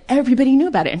 and everybody knew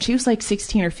about it. And she was like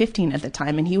 16 or 15 at the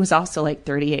time, and he was also like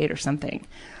 38 or something,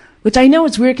 which I know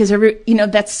is weird because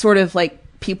that's sort of like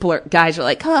guys are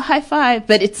like, oh, high five,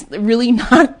 but it's really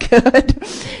not good.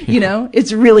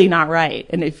 It's really not right.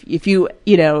 And if you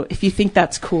think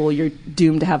that's cool, you're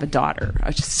doomed to have a daughter.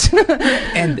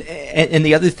 And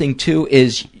the other thing too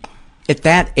is, at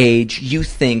that age, you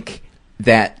think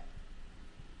that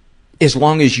as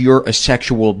long as you're a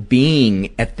sexual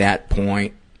being at that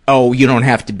point, oh, you don't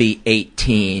have to be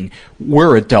 18.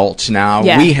 We're adults now.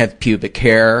 Yeah. We have pubic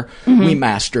hair. Mm-hmm. We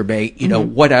masturbate,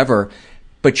 whatever.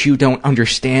 But you don't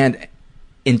understand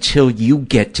until you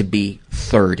get to be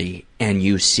 30 and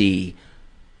you see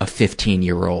a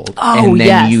 15-year-old. Oh, and then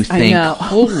yes, you think,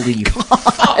 holy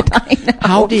fuck,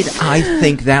 how did I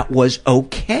think that was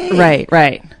okay?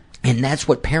 Right. And that's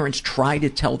what parents try to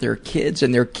tell their kids,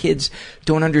 and their kids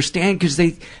don't understand because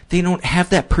they don't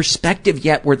have that perspective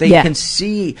yet where they can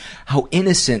see how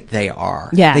innocent they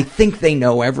are. Yeah. They think they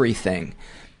know everything.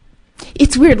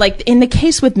 It's weird, like in the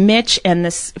case with Mitch and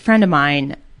this friend of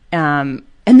mine, and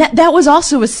that was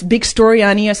also a big story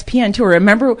on ESPN too. I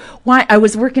remember why I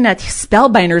was working at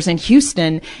Spellbinders in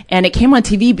Houston, and it came on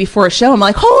TV before a show. I'm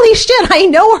like, holy shit, I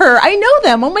know her. I know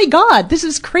them. Oh my God, this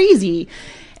is crazy.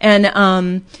 And,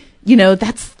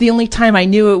 that's the only time I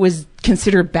knew it was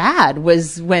considered bad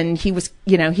was when he was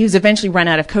eventually run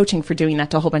out of coaching for doing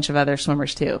that to a whole bunch of other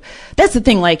swimmers too. That's the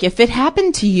thing. Like, if it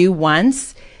happened to you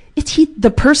once,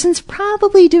 the person's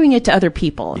probably doing it to other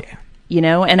people.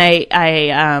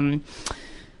 Yeah.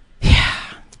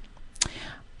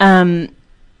 And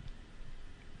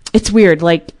it's weird.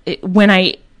 Like when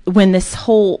I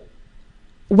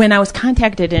was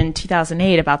contacted in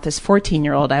 2008 about this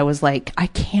 14-year-old, I was like, I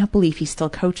can't believe he's still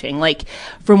coaching. Like,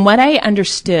 from what I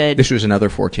understood, this was another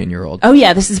 14-year-old. Oh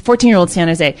yeah, this is a 14-year-old San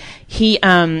Jose. He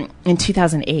in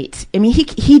 2008. I mean,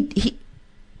 he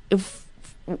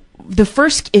the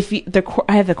first, I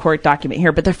have the court document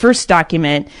here, but the first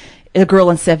document, a girl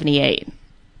in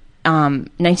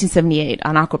 1978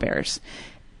 on Aqua Bears.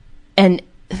 And,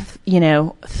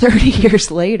 30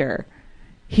 years later,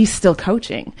 he's still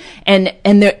coaching. And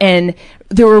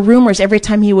there were rumors every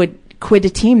time he would quit a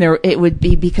team, it would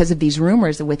be because of these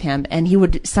rumors with him, and he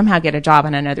would somehow get a job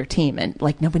on another team, and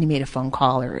like nobody made a phone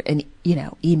call or an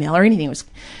email or anything.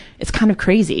 It's kind of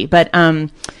crazy. But,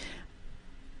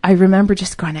 I remember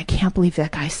just going, I can't believe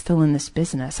that guy's still in this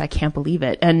business. I can't believe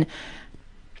it. And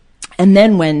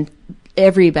then when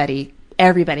everybody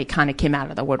kind of came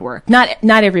out of the woodwork, not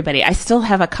everybody. I still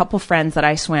have a couple friends that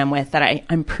I swam with that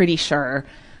I'm pretty sure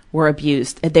were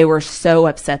abused. They were so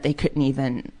upset they couldn't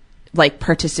even like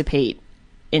participate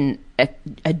in a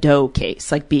Doe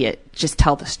case, like just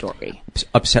tell the story.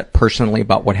 Upset personally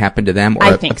about what happened to them? Or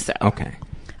I think so. Okay.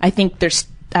 I think there's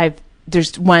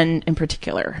one in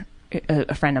particular,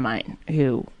 a friend of mine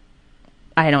who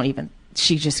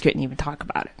she just couldn't even talk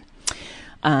about it.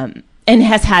 and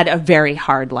has had a very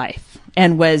hard life,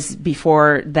 and was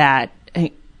before that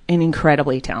an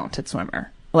incredibly talented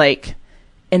swimmer, like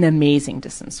an amazing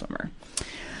distance swimmer.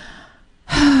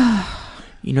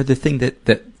 You know, the thing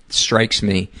that strikes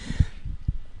me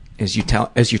as you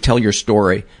tell your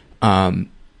story,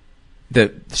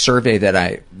 the survey that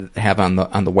I have on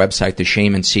the website, the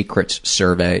Shame and Secrets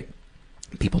survey,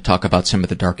 people talk about some of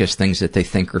the darkest things that they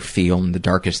think or feel and the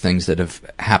darkest things that have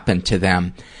happened to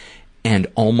them. And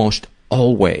almost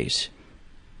always,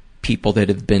 people that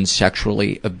have been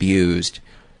sexually abused,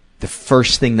 the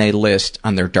first thing they list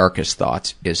on their darkest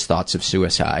thoughts is thoughts of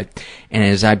suicide. And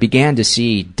as I began to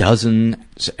see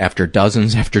dozens after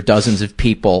dozens after dozens of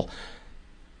people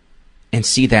and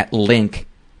see that link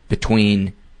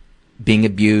between being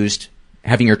abused,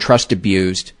 having your trust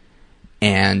abused,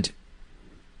 and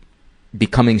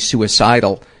becoming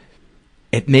suicidal,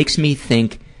 it makes me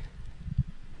think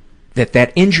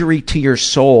that injury to your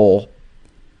soul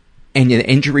and the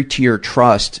injury to your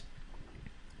trust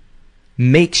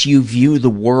makes you view the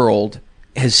world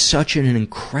as such an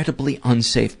incredibly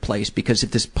unsafe place. Because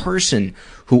if this person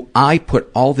who I put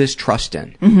all this trust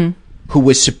in, who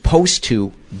was supposed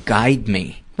to guide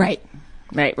me, Right.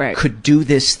 could do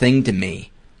this thing to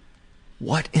me,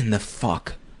 what in the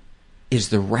fuck is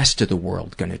the rest of the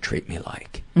world going to treat me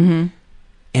like? And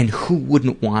who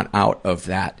wouldn't want out of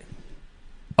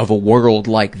a world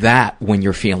like that when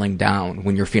you're feeling down,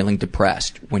 when you're feeling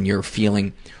depressed, when you're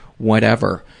feeling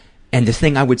whatever? And the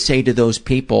thing I would say to those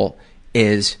people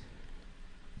is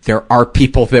there are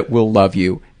people that will love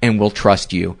you and will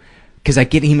trust you. Because I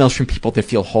get emails from people that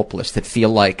feel hopeless, that feel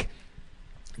like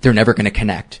they're never going to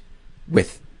connect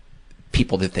with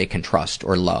people that they can trust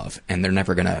or love, and they're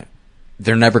never going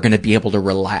to be able to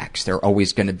relax. They're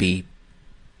always going to be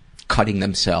cutting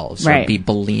themselves or be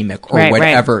bulimic or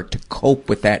whatever to cope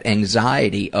with that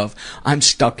anxiety of, I'm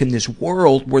stuck in this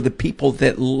world where the people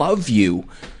that love you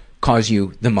cause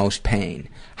you the most pain.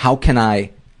 How can I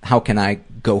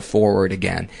go forward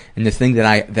again? And the thing that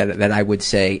I would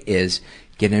say is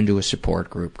get into a support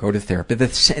group, go to therapy. The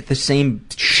same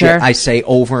shit I say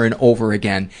over and over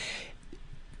again.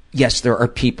 Yes, there are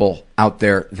people out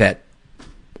there that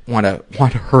want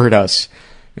to hurt us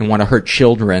and want to hurt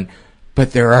children,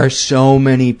 but there are so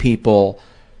many people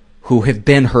who have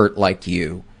been hurt like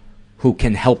you, who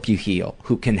can help you heal,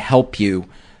 who can help you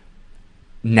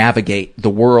navigate the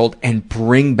world and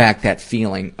bring back that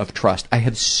feeling of trust. I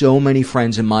have so many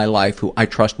friends in my life who I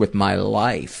trust with my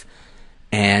life,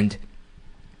 and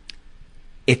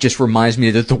it just reminds me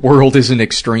that the world is an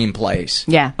extreme place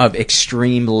of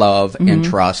extreme love and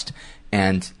trust,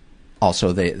 and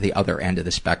also the other end of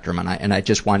the spectrum. And I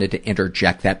just wanted to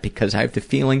interject that because I have the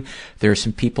feeling there are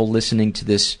some people listening to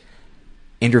this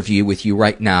interview with you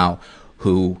right now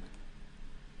who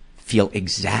feel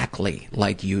exactly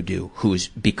like you do,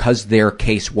 because their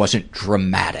case wasn't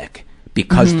dramatic,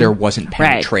 because there wasn't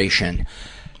penetration,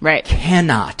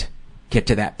 cannot get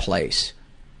to that place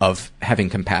of having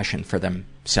compassion for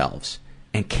themselves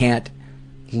and can't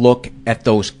look at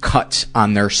those cuts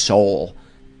on their soul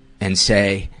and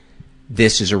say,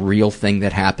 this is a real thing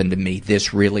that happened to me,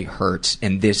 this really hurts,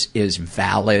 and this is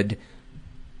valid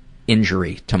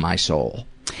injury to my soul.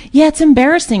 Yeah, it's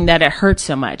embarrassing that it hurts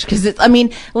so much because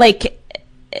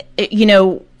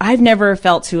I've never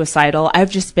felt suicidal.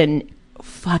 I've just been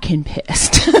fucking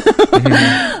pissed.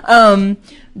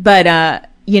 But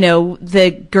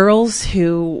the girls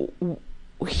who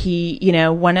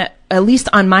one, at least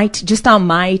on my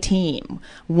team,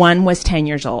 one was 10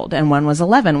 years old and one was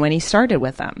 11 when he started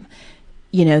with them.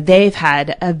 They've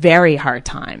had a very hard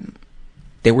time.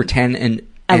 They were 10 and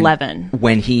 11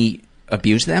 when he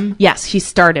abused them? Yes, he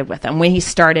started with them when he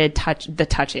started the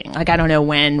touching. Like, I don't know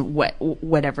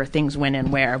whatever things went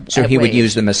and where. So he would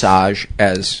use the massage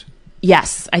as.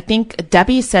 Yes, I think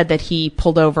Debbie said that he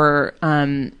pulled over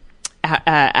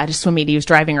at a swim meet. He was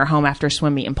driving her home after a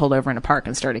swim meet and pulled over in a park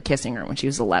and started kissing her when she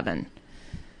was 11.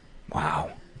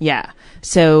 Wow. Yeah.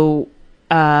 So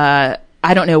I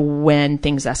don't know when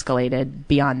things escalated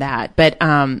beyond that, but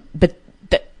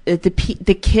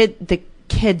the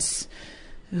kids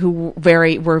who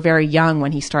were very young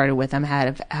when he started with them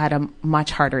had a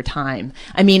much harder time.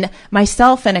 I mean,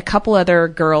 myself and a couple other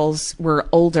girls were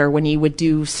older when he would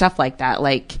do stuff like that.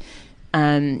 Like,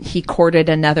 he courted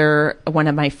one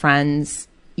of my friends,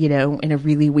 in a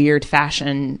really weird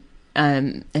fashion,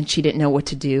 and she didn't know what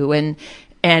to do. And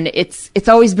it's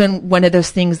always been one of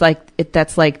those things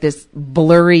that's like this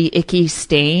blurry, icky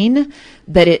stain,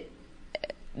 but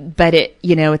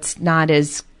it's not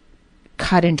as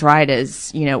cut and dried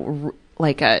as,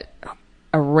 like a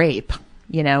rape,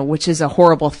 which is a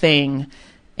horrible thing.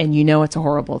 you know it's a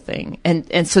horrible thing.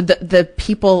 And so the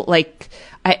people, like,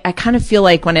 I kind of feel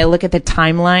like when I look at the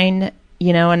timeline,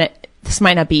 you know, and this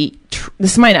might not be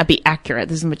accurate.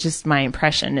 This is just my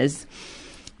impression, is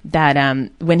that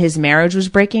when his marriage was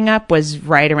breaking up was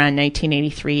right around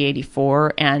 1983,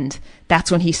 84, and that's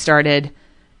when he started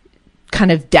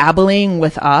kind of dabbling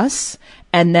with us,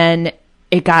 and then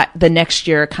it got, the next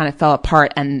year kind of fell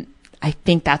apart, and I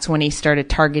think that's when he started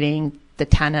targeting the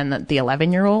 10 and the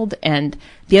 11-year-old. And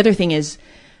the other thing is,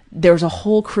 there was a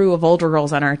whole crew of older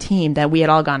girls on our team that we had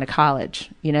all gone to college.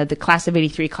 You know, the class of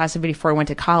 83, class of 84 went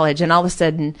to college, and all of a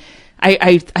sudden,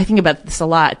 I think about this a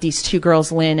lot. These two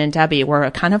girls, Lynn and Debbie, were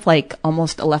kind of like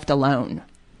almost left alone.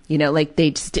 You know, like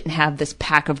they just didn't have this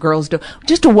pack of girls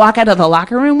just to walk out of the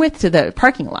locker room with to the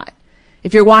parking lot.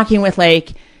 If you're walking with,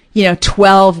 like, you know,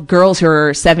 12 girls who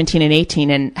are 17 and 18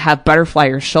 and have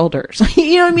butterfly shoulders,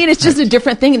 you know what I mean? It's just a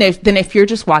different thing than if you're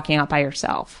just walking out by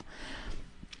yourself.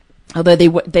 Although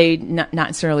they not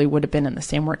necessarily would have been in the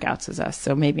same workouts as us.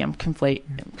 So maybe I'm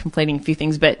conflating a few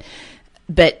things, but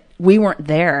we weren't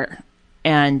there,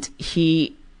 and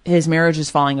his marriage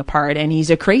is falling apart, and he's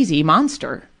a crazy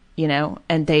monster, you know,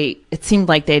 and it seemed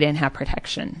like they didn't have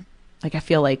protection. Like, I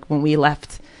feel like when we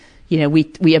left, you know,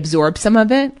 we absorbed some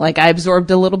of it. Like, I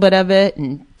absorbed a little bit of it,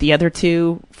 and the other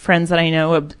two friends that I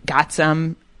know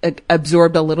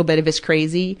absorbed a little bit of his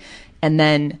crazy, and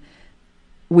then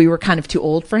we were kind of too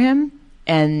old for him.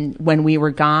 And when we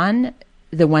were gone,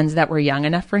 the ones that were young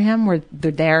enough for him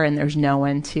they're there, and there's no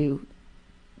one to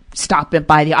stop it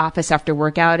by the office after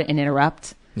workout and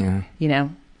interrupt. Yeah. You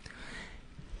know,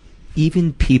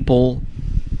 even people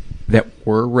that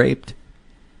were raped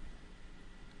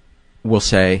will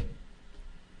say,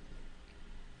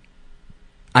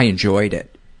 I enjoyed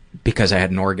it because I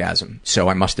had an orgasm, so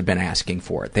I must have been asking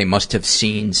for it. They must have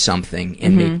seen something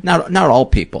in me. Not all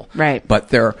people, right? But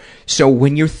so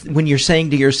when you're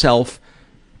saying to yourself,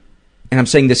 and I'm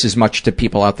saying this as much to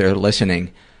people out there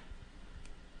listening,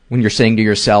 when you're saying to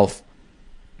yourself,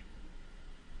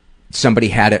 somebody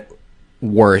had it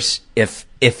worse, if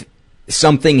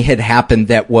something had happened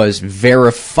that was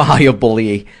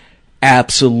verifiably,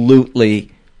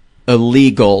 absolutely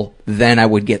illegal, then I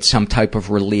would get some type of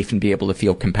relief and be able to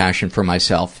feel compassion for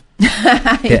myself.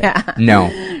 Yeah.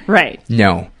 No. Right.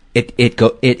 No. It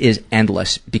is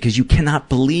endless, because you cannot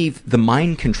believe the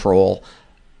mind control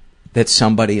that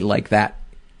somebody like that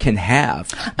can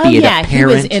have. He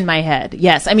was in my head.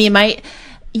 Yes. I mean, I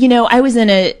was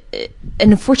in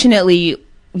unfortunately,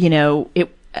 you know,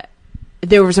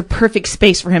 there was a perfect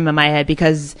space for him in my head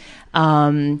because,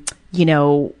 you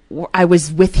know, I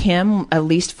was with him at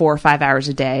least 4 or 5 hours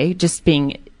a day, just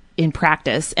being in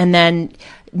practice. And then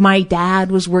my dad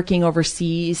was working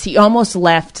overseas. He almost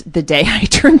left the day I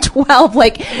turned 12.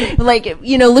 Like,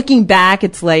 you know, looking back,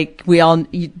 it's like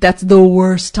that's the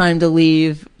worst time to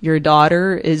leave your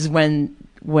daughter, is when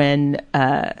they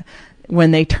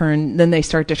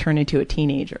start to turn into a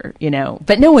teenager, you know.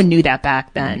 But no one knew that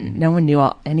back then. No one knew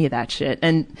any of that shit.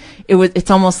 And it's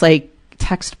almost like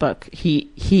textbook.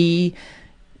 He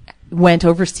went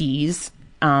overseas,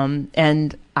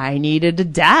 and I needed a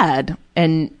dad,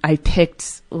 and I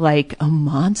picked like a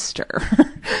monster,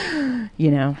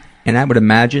 you know. And I would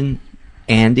imagine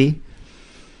Andy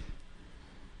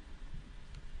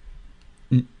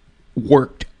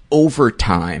worked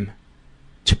overtime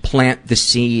to plant the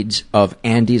seeds of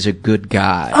Andy's a good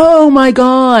guy. Oh my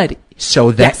God.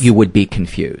 So that you would be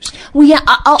confused. Well, yeah.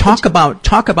 Talk about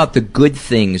the good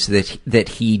things that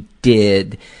he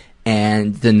did,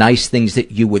 and the nice things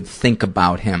that you would think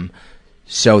about him,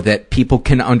 so that people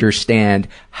can understand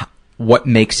what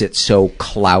makes it so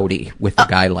cloudy with a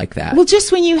guy like that. Well,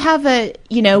 just when you have a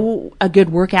good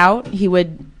workout, he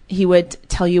would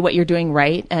tell you what you're doing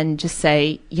right, and just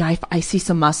say, yeah, I see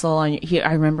some muscle on you.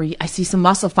 I remember I see some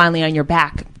muscle finally on your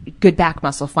back, good back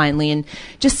muscle finally. And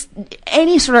just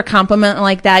any sort of compliment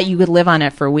like that, you would live on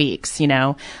it for weeks, you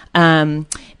know? And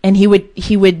he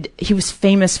was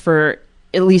famous for,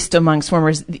 at least among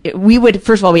swimmers,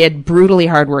 first of all, we had brutally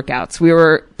hard workouts. We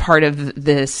were part of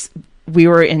this, we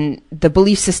were in the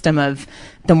belief system of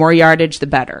the more yardage, the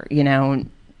better, you know?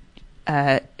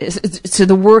 So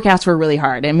the workouts were really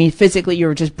hard. I mean, physically, you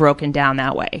were just broken down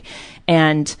that way.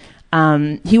 And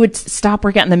he would stop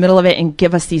workout in the middle of it and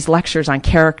give us these lectures on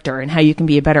character and how you can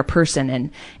be a better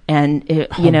person.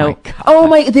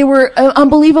 They were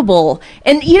unbelievable.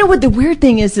 And you know what the weird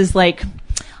thing is like,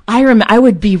 I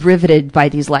would be riveted by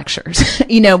these lectures,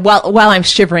 you know, while I'm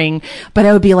shivering, but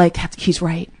I would be like, he's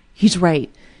right.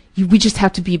 we just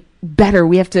have to be better.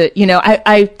 We have to,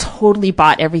 I totally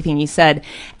bought everything he said.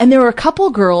 And there were a couple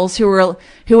girls who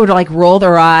would like roll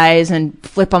their eyes and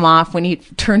flip them off when he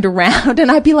turned around. And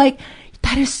I'd be like,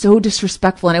 that is so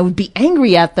disrespectful. And I would be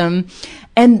angry at them,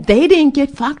 and they didn't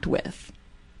get fucked with,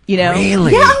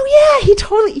 Really? Yeah. Oh yeah.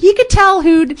 He could tell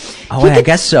I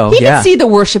guess so. He could see the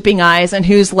worshiping eyes and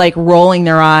who's like rolling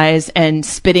their eyes and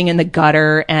spitting in the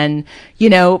gutter. And,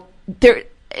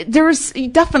 there was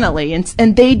definitely,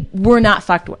 and they were not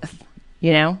fucked with,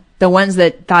 the ones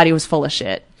that thought he was full of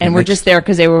shit and were just there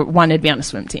because they wanted to be on a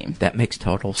swim team. That makes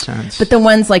total sense. But the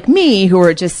ones like me who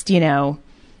were just, just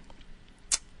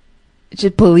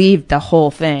believed the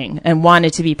whole thing and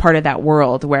wanted to be part of that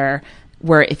world where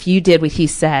if you did what he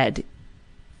said,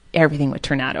 everything would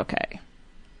turn out okay.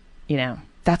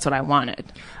 That's what I wanted.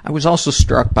 I was also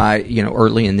struck by,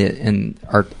 early in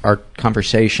our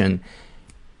conversation,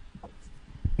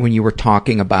 when you were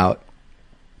talking about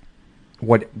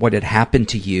what had happened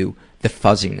to you, the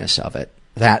fuzziness of it.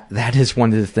 That is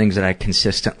one of the things that I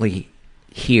consistently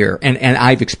hear, and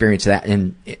I've experienced that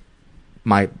in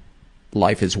my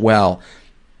life as well,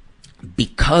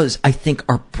 because I think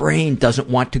our brain doesn't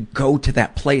want to go to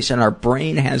that place, and our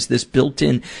brain has this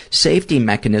built-in safety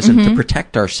mechanism to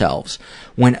protect ourselves.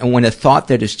 When a thought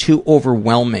that is too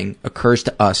overwhelming occurs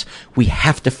to us, we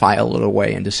have to file it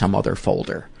away into some other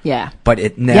folder. Yeah. But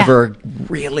it never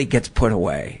really gets put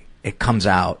away. It comes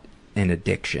out in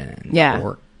addiction. Yeah.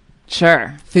 Or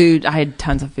sure. Food. I had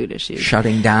tons of food issues.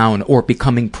 Shutting down or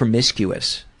becoming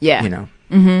promiscuous. Yeah.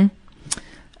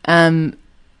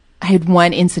 I had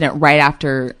one incident right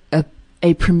after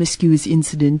a promiscuous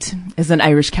incident. As an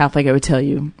Irish Catholic, I would tell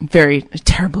you, very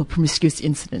terrible promiscuous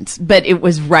incident. But it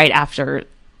was right after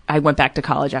I went back to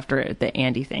college after the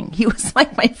Andy thing. He was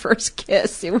like my first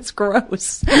kiss. It was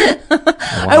gross.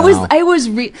 Wow.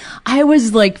 I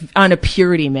was like on a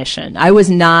purity mission. I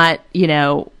was not,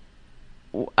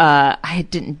 I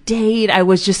didn't date. I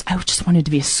just wanted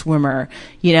to be a swimmer.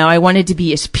 I wanted to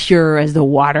be as pure as the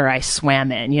water I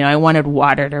swam in. I wanted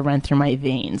water to run through my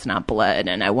veins, not blood.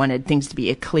 And I wanted things to be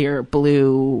a clear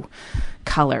blue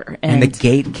color. And the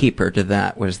gatekeeper to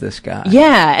that was this guy.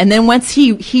 Yeah. And then once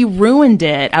he ruined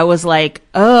it, I was like,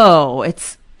 oh,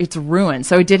 it's ruined.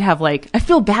 So I did have I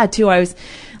feel bad too. I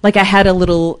had a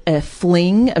little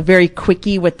fling, a very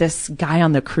quickie with this guy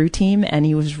on the crew team, and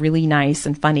he was really nice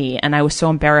and funny. And I was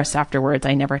so embarrassed afterwards,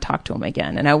 I never talked to him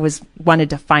again. And I wanted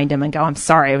to find him and go, I'm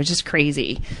sorry, I was just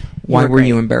crazy. Why were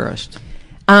you embarrassed?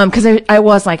 Because I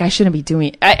was like, I shouldn't be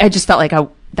doing. I just felt like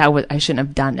I shouldn't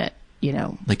have done it.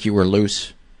 Like you were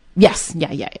loose. Yes.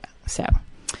 Yeah. So,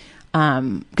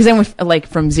 because I went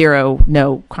from zero,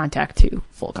 no contact to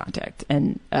full contact,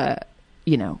 and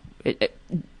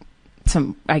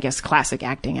some, I guess, classic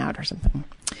acting out or something.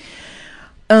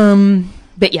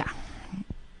 But yeah,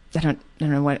 I don't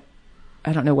know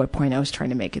what point I was trying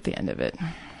to make at the end of it,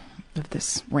 of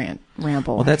this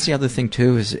ramble. Well, that's the other thing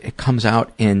too, is it comes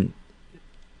out in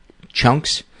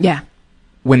chunks. Yeah.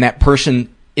 When that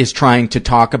person is trying to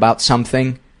talk about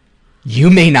something, you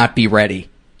may not be ready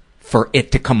for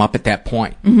it to come up at that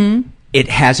point. Mm-hmm. It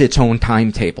has its own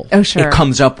timetable. Oh, sure. It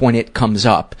comes up when it comes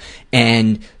up,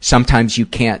 and sometimes you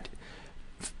can't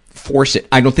force it.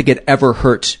 I don't think it ever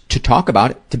hurts to talk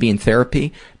about it, to be in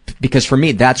therapy, because for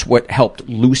me, that's what helped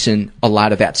loosen a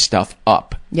lot of that stuff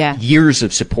up. Yeah. Years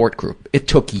of support group. It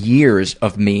took years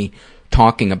of me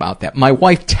talking about that. My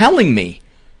wife telling me,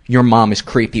 your mom is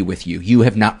creepy with you. You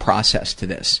have not processed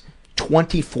this.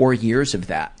 24 years of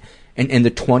that. And in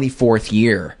the 24th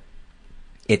year,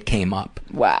 it came up.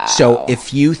 Wow. So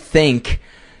if you think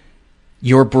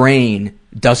your brain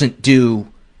doesn't do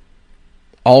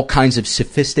all kinds of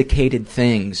sophisticated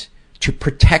things to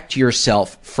protect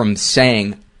yourself from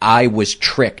saying, I was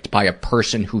tricked by a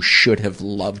person who should have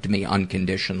loved me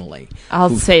unconditionally.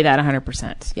 I'll say that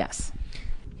 100%. Yes.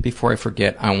 Before I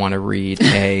forget, I want to read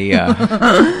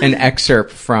an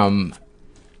excerpt from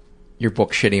your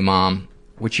book, Shitty Mom,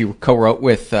 which you co-wrote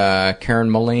with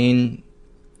Karen Moline,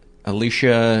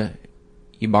 Alicia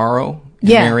Ibarro, and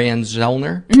Marianne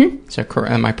Zellner. Mm-hmm. Is that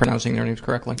correct? Am I pronouncing their names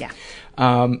correctly?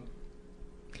 Yeah.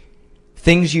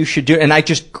 Things you should do, and I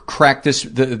just cracked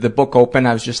the book open.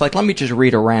 I was just like, let me just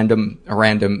read a random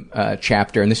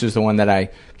chapter, and this is the one that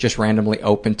I just randomly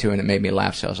opened to, and it made me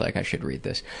laugh. So I was like, I should read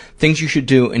this. Things you should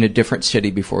do in a different city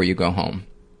before you go home.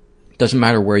 Doesn't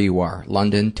matter where you are,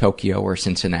 London, Tokyo, or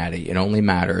Cincinnati. It only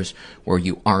matters where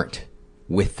you aren't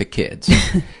with the kids.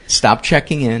 Stop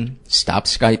checking in. Stop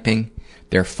Skyping.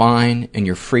 They're fine, and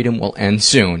your freedom will end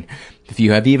soon. If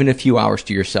you have even a few hours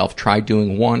to yourself, try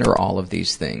doing one or all of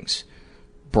these things.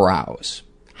 Browse,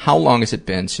 How long has it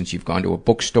been since you've gone to a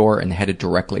bookstore and headed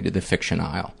directly to the fiction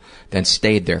aisle, then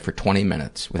stayed there for 20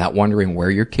 minutes without wondering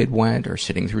where your kid went, or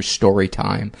sitting through story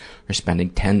time, or spending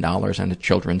 $10 on a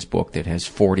children's book that has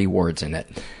 40 words in it?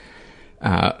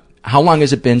 How long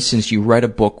has it been since you read a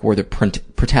book where the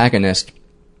protagonist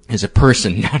is a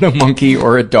person, not a monkey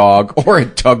or a dog or a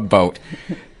tugboat?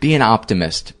 Be an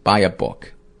optimist. Buy a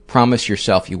book. Promise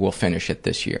yourself you will finish it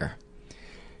this year.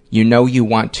 You know you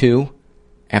want to.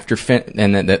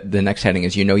 And then the next heading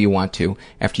is, you know you want to.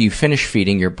 After you finish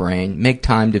feeding your brain, make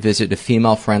time to visit a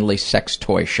female-friendly sex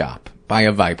toy shop. Buy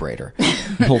a vibrator.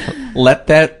 Let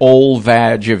that old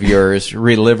vag of yours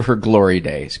relive her glory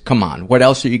days. Come on. What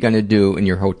else are you going to do in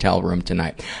your hotel room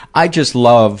tonight? I just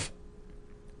love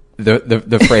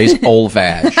the phrase old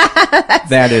vag.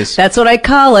 That's what I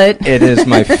call it. It is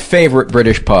my favorite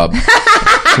British pub.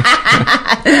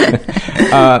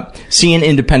 See an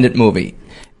independent movie.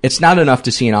 It's not enough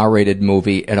to see an R-rated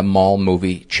movie at a mall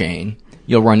movie chain.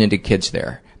 You'll run into kids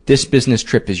there. This business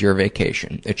trip is your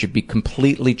vacation. It should be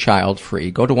completely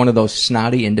child-free. Go to one of those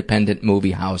snotty independent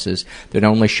movie houses that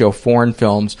only show foreign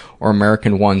films or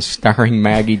American ones starring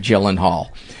Maggie Gyllenhaal.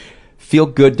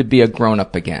 Feels good to be a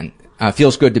grown-up again,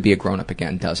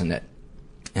 doesn't it?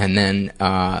 And then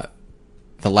the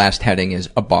last heading is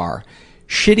a bar.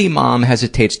 Shitty mom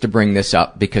hesitates to bring this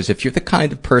up because if you're the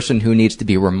kind of person who needs to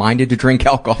be reminded to drink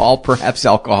alcohol, perhaps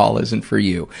alcohol isn't for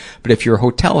you. But if your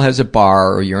hotel has a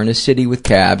bar or you're in a city with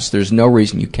cabs, there's no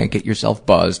reason you can't get yourself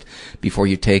buzzed before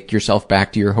you take yourself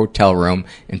back to your hotel room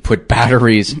and put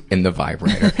batteries in the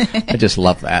vibrator. I just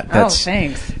love that.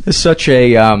 Thanks. It's such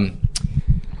a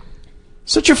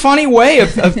funny way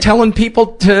of telling people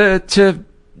to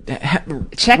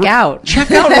check out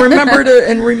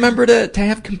and remember to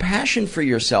have compassion for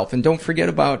yourself, and don't forget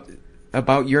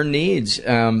about your needs.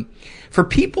 For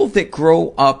people that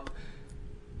grow up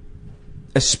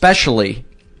especially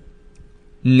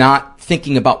not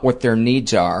thinking about what their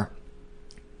needs are,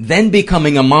 then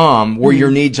becoming a mom where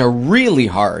your needs are really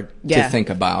hard to think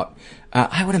about,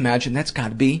 I would imagine that's got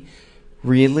to be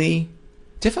really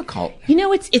difficult. You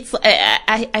know,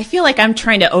 I feel like I'm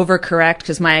trying to overcorrect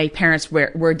because my parents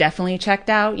were definitely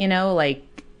checked out, you know, like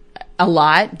a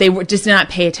lot. They were just not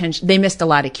pay attention. They missed a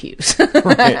lot of cues.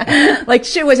 Right. Like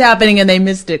shit was happening and they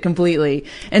missed it completely.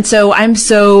 And so I'm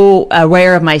so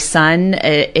aware of my son.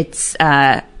 It's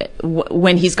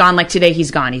when he's gone, like today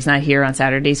he's gone. He's not here on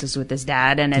Saturdays. He's with his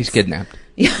dad, and he's kidnapped.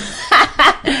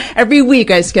 Every week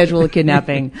I schedule a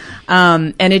kidnapping.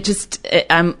 And it just,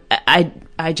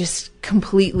 I just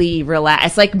completely relax.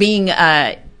 It's like being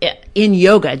in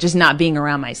yoga, just not being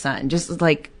around my son. Just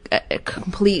like a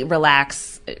complete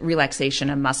relaxation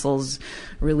and muscles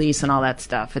release and all that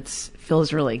stuff. It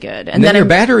feels really good. And then your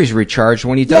battery's recharged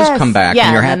when he does come back,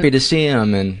 and you're happy to see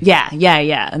him. And yeah.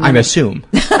 And I assume.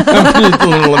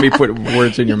 Let me put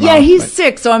words in your mouth. Yeah, he's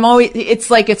 6, so I'm always.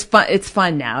 It's like it's fun. It's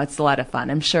fun now. It's a lot of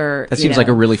fun. I'm sure that seems like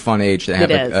a really fun age to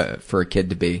have for a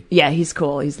kid to be. Yeah, he's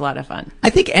cool. He's a lot of fun. I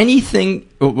think anything.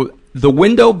 The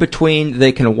window between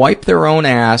they can wipe their own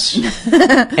ass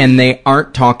and they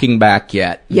aren't talking back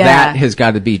yet. Yeah. That has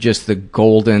got to be just the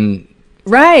golden.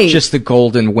 Right. Just the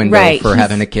golden window for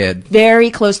having a kid. Very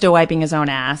close to wiping his own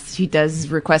ass. He does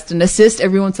request an assist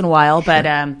every once in a while, but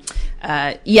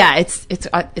it's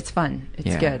fun.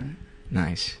 It's good.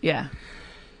 Nice. Yeah.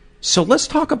 So let's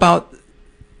talk about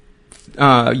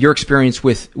your experience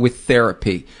with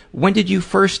therapy. When did you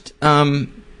first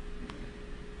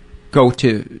go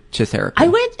to therapy? I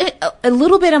went a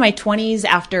little bit in my 20s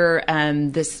after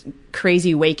this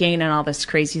crazy weight gain and all this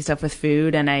crazy stuff with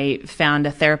food, and I found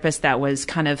a therapist that was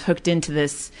kind of hooked into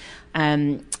this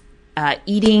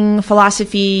eating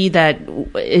philosophy that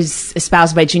is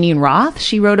espoused by Janine Roth.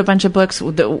 She wrote a bunch of books.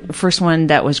 The first one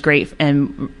that was great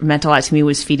and meant a lot to me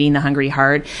was Feeding the Hungry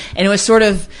Heart, and it was sort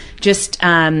of just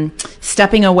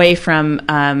stepping away from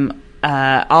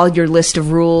all your list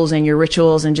of rules and your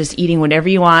rituals and just eating whatever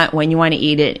you want when you want to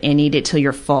eat it and eat it till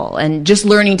you're full, and just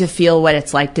learning to feel what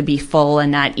it's like to be full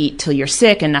and not eat till you're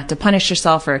sick and not to punish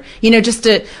yourself, or just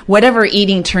to whatever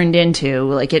eating turned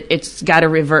into, like it's got to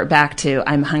revert back to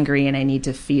I'm hungry and I need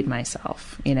to feed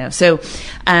myself, so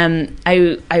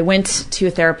I went to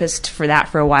a therapist for that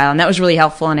for a while, and that was really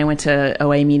helpful, and I went to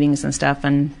OA meetings and stuff.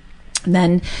 And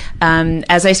then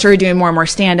as I started doing more and more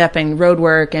stand-up and road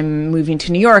work and moving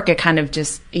to New York, I kind of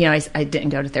just, I didn't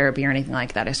go to therapy or anything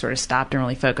like that. I sort of stopped and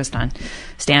really focused on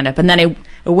stand-up. And then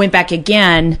I went back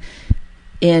again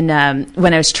when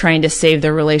I was trying to save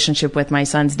the relationship with my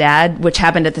son's dad, which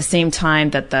happened at the same time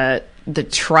that the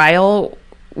trial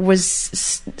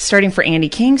starting for Andy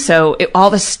King, so all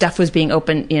this stuff was being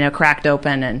cracked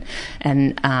open,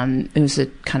 and it was a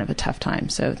kind of a tough time.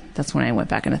 So that's when I went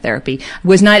back into therapy. I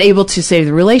was not able to save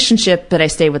the relationship, but I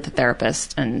stayed with the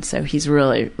therapist, and so he's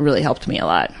really, really helped me a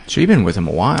lot. So you've been with him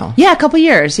a while. Yeah, a couple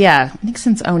years. Yeah, I think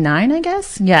since 2009, I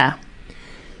guess. Yeah.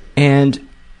 And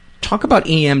talk about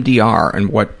EMDR and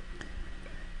what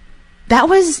that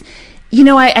was.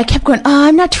 I kept going,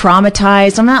 I'm not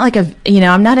traumatized. I'm not like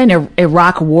I'm not an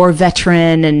Iraq war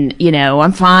veteran, and,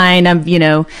 I'm fine.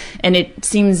 And it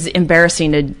seems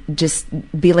embarrassing to just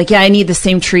be like, yeah, I need the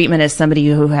same treatment as somebody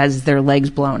who has their legs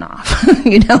blown off,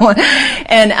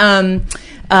 and,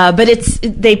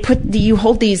 but you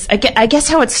hold these, I guess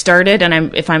how it started,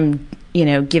 and if I'm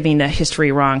giving the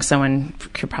history wrong, someone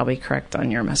could probably correct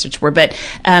on your message board. But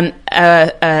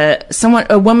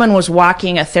a woman was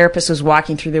walking, a therapist was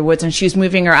walking through the woods, and she was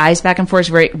moving her eyes back and forth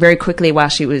very, very quickly while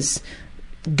she was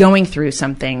going through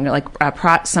something, like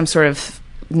some sort of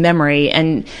memory.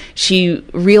 And she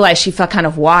realized she felt kind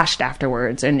of washed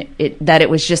afterwards, and that it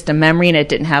was just a memory, and it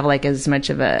didn't have like as much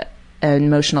of an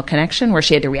emotional connection where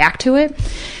she had to react to it.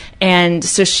 And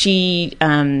so she,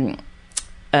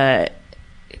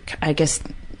 I guess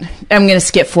I'm going to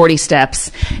skip 40 steps.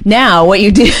 Now what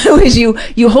you do is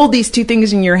you hold these two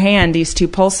things in your hand, these two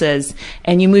pulses,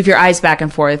 and you move your eyes back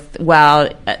and forth while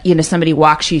somebody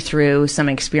walks you through some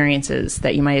experiences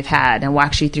that you might have had and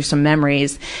walks you through some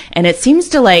memories. And it seems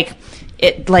to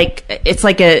it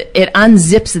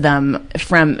unzips them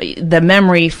from the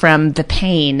memory, from the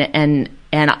pain, and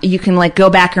you can go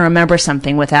back and remember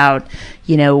something without,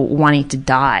 wanting to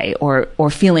die or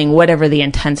feeling whatever the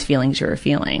intense feelings you were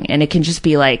feeling. And it can just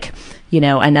be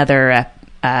another,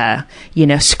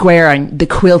 square on the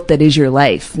quilt that is your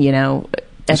life,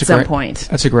 at some point.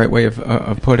 That's a great way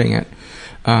of putting it.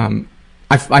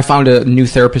 I found a new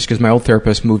therapist because my old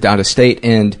therapist moved out of state,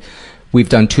 and we've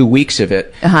done 2 weeks of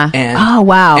it. Uh-huh. And, oh,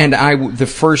 wow. And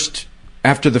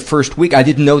after the first week, I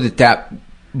didn't know that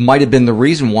might have been the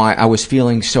reason why I was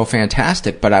feeling so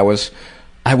fantastic, but I was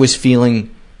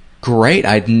feeling great.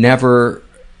 I'd never,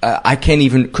 couldn't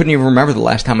even remember the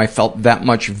last time I felt that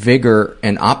much vigor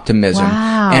and optimism.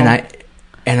 Wow.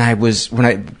 And I was, when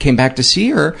I came back to see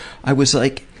her, I was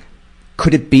like,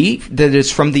 could it be that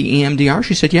it's from the EMDR?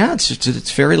 She said, yeah,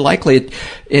 it's very likely.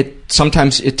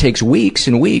 Sometimes it takes weeks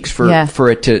and weeks for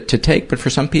it to take, but for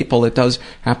some people it does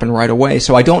happen right away.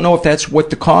 So I don't know if that's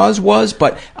what the cause was,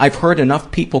 but I've heard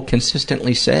enough people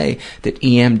consistently say that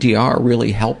EMDR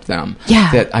really helped them.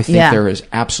 Yeah. That I think there is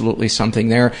absolutely something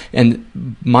there.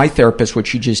 And my therapist, what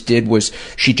she just did was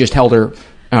she just held her,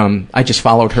 I just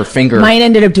followed her finger. Mine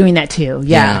ended up doing that too.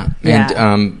 Yeah.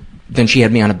 And then she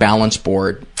had me on a balance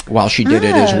board while she did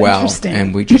it as well,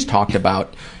 and we just talked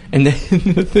about, and the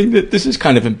thing that, this is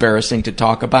kind of embarrassing to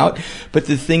talk about, but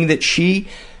the thing that she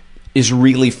is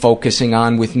really focusing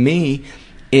on with me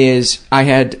is I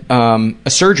had a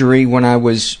surgery when I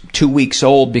was 2 weeks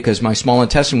old because my small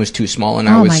intestine was too small, and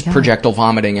I was projectile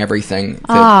vomiting everything that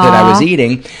I was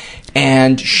eating.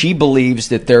 And she believes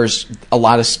that there's a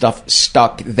lot of stuff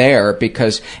stuck there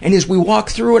because, and as we walk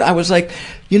through it, I was like,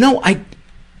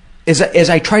 as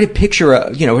I try to picture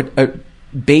a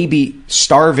baby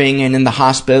starving and in the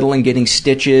hospital and getting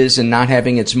stitches and not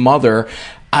having its mother,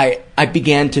 I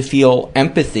began to feel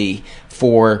empathy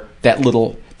for that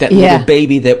little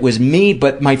baby that was me.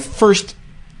 But my first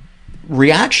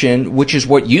reaction, which is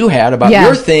what you had about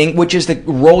your thing, which is to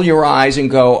roll your eyes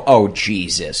and go, "Oh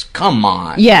Jesus, come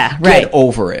on, get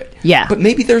over it." Yeah, but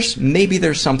maybe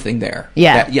there's something there.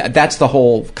 Yeah, that's the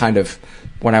whole kind of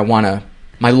what I want to.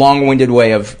 My long-winded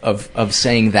way of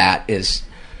saying that is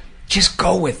just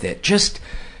go with it. Just,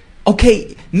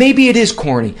 okay, maybe it is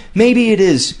corny. Maybe it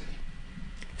is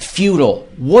futile.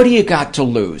 What do you got to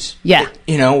lose? Yeah.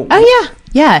 Oh,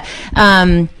 yeah.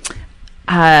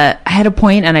 I had a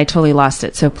point and I totally lost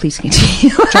it, so please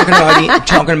continue.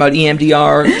 talking about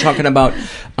EMDR, talking about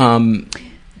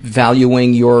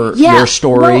valuing your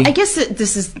story. Well, I guess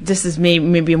this is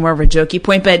maybe more of a jokey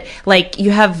point, but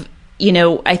you have...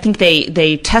 I think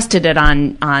they tested it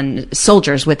on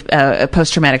soldiers with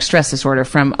post-traumatic stress disorder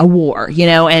from a war,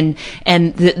 and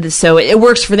so it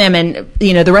works for them. And,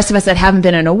 the rest of us that haven't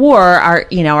been in a war,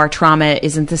 our trauma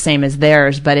isn't the same as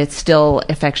theirs, but it still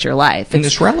affects your life. And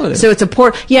it's relative. So it's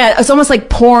it's almost like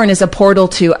porn is a portal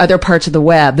to other parts of the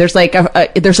web. There's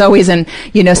there's always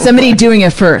somebody doing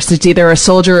it first. It's either a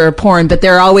soldier or porn, but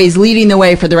they're always leading the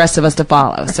way for the rest of us to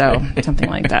follow. So something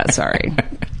like that. Sorry.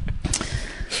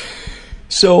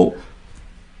 So,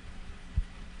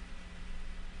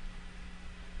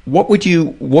 what would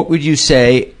you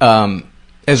say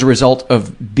as a result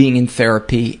of being in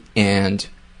therapy and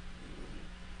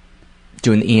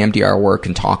doing the EMDR work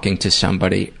and talking to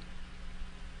somebody,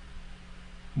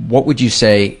 what would you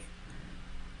say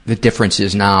the difference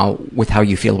is now with how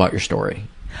you feel about your story?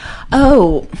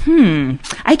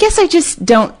 I guess I just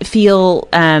don't feel,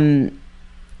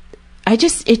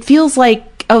 it feels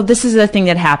like, oh, this is the thing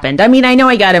that happened. I mean, I know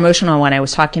I got emotional when I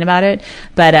was talking about it,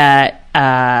 but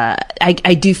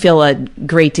I do feel a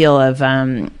great deal of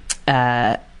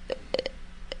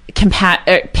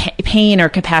pain or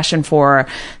compassion for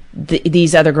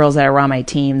these other girls that were on my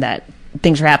team that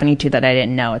things were happening to that I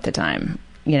didn't know at the time.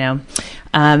 You know,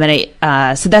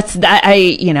 so that's that.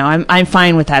 I'm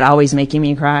fine with that always making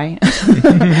me cry.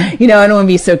 You know, I don't want to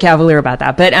be so cavalier about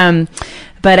that,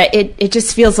 but it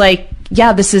just feels like,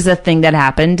 yeah, this is a thing that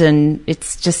happened, and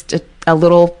it's just a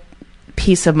little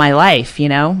piece of my life, you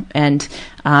know, and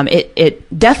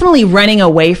it definitely running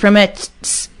away from it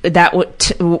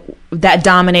that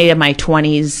dominated my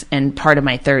 20s and part of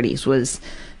my 30s was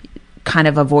kind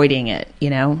of avoiding it, you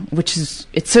know, which is,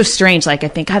 it's so strange. Like, I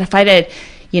think, God, if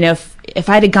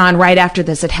I'd have gone right after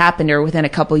this had happened or within a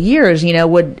couple of years, you know,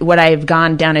 would I have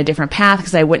gone down a different path?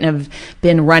 Because I wouldn't have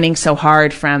been running so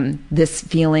hard from this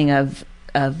feeling of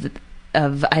I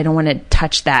don't want to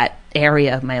touch that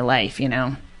area of my life, you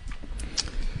know?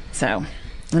 So I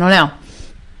don't know.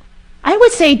 I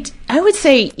would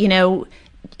say, you know,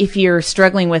 if you're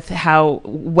struggling with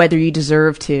whether you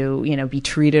deserve to, you know, be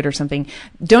treated or something,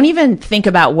 don't even think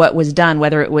about what was done,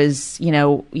 whether it was, you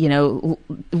know,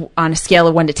 on a scale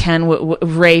of 1 to 10,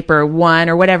 rape or 1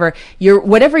 or whatever.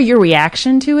 Whatever your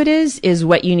reaction to it is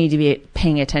what you need to be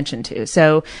paying attention to.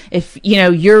 So if, you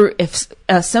know, if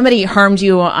somebody harmed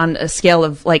you on a scale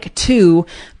of like 2,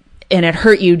 and it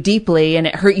hurt you deeply, and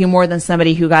it hurt you more than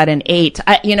somebody who got an 8.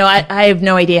 I have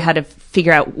no idea how to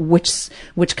figure out which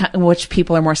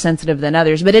people are more sensitive than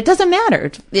others, but it doesn't matter.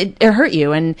 It hurt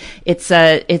you, and it's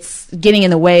getting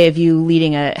in the way of you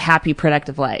leading a happy,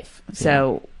 productive life.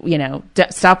 So, you know,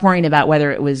 stop worrying about whether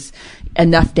it was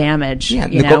enough damage. Yeah,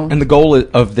 and the goal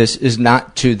of this is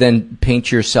not to then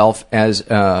paint yourself as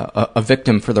a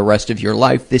victim for the rest of your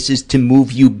life. This is to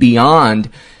move you beyond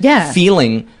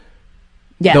feeling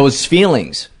those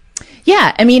feelings.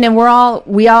 Yeah, I mean, and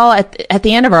we all at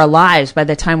the end of our lives, by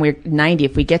the time we're 90,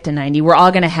 if we get to 90, we're all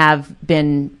going to have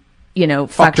been, you know,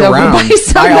 fucked over by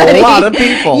somebody. By a lot of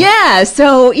people. Yeah,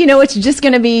 so, you know, it's just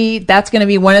going to be, that's going to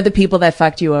be one of the people that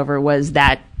fucked you over was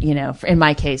that, you know, in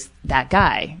my case, that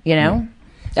guy, you know?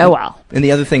 Oh, well. And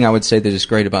the other thing I would say that is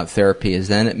great about therapy is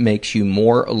then it makes you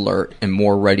more alert and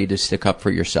more ready to stick up for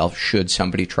yourself should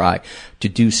somebody try to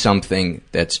do something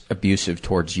that's abusive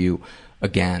towards you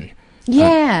again.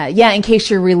 Yeah, in case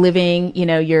you're reliving, you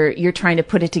know, you're trying to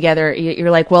put it together.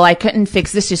 You're like, well, I couldn't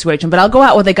fix this situation, but I'll go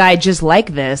out with a guy just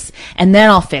like this, and then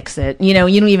I'll fix it. You know,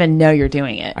 you don't even know you're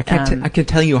doing it. I can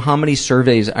tell you how many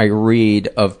surveys I read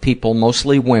of people,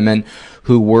 mostly women,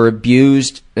 who were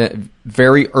abused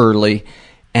very early,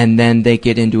 and then they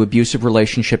get into abusive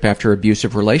relationship after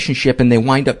abusive relationship, and they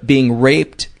wind up being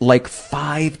raped like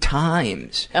 5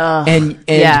 times. And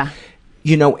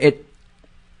you know,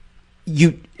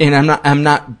 and I'm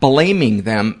not blaming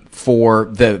them for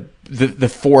the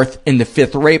 4th and the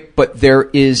 5th rape, but there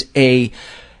is a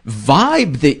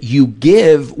vibe that you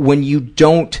give when you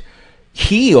don't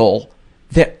heal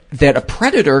that a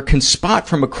predator can spot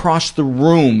from across the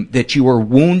room that you are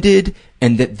wounded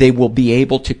and that they will be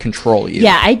able to control you.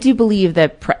 Yeah, I do believe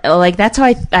that, that's how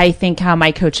I think how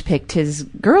my coach picked his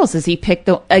girls, is he picked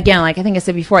again, like I think I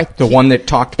said before. The one that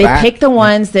talked back? They picked the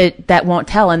ones that won't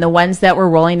tell, and the ones that were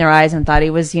rolling their eyes and thought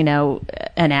he was, you know,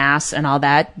 an ass and all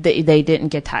that, they didn't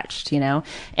get touched, you know?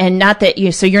 And not that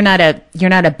you're not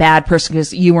a bad person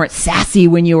because you weren't sassy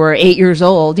when you were 8 years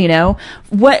old, you know?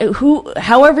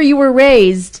 However you were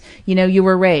raised, you know, you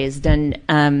were raised, and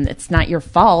it's not your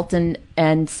fault,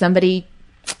 and somebody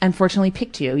unfortunately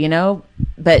picked you, you know,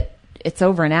 but it's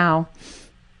over now.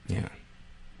 Yeah.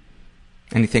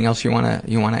 Anything else you want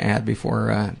to add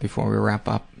before we wrap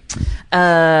up?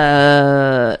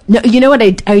 No, you know what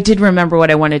I did remember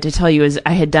what I wanted to tell you is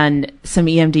I had done some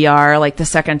EMDR like the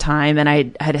second time, and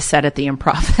I had a set at the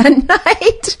Improv that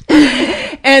night.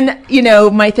 And, you know,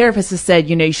 my therapist has said,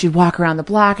 you know, you should walk around the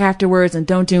block afterwards and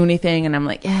don't do anything. And I'm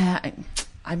like, yeah,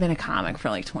 I've been a comic for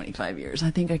like 25 years.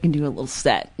 I think I can do a little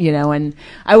set, you know, and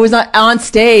I was on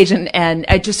stage and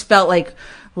I just felt like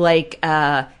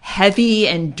heavy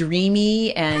and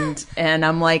dreamy, and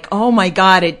I'm like, oh my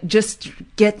God, it just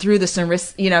get through this and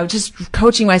just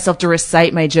coaching myself to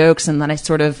recite my jokes, and then I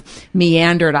sort of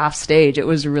meandered off stage. It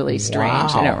was really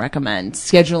strange. Wow. I don't recommend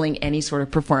scheduling any sort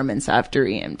of performance after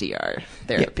EMDR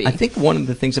therapy. Yeah, I think one of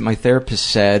the things that my therapist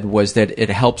said was that it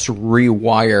helps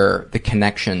rewire the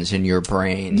connections in your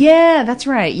brain. Yeah, that's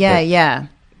right. Yeah.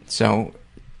 So,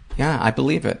 yeah, I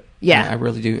believe it. Yeah. I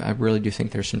really do. I really do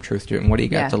think there's some truth to it. And what do you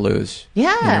got to lose?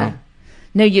 Yeah.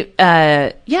 No,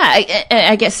 I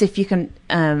guess if you can,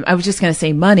 I was just going to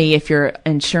say money if your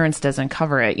insurance doesn't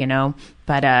cover it,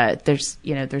 but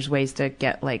there's ways to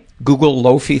get Google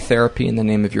low-fee therapy in the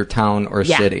name of your town or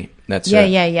city. That's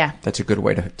That's a good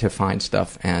way to find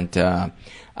stuff. And the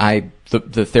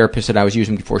therapist that I was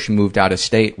using before she moved out of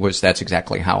state that's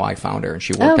exactly how I found her. And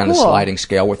she worked on a sliding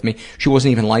scale with me. She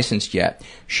wasn't even licensed yet.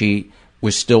 She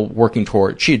was still working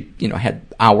toward, she had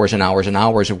hours and hours and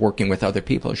hours of working with other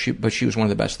people. But she was one of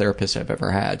the best therapists I've ever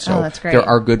had. So that's great. There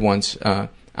are good ones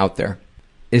out there.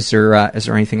 Is there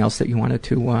anything else that you wanted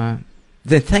to?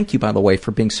 Thank you, by the way,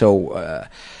 for being so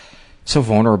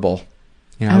vulnerable.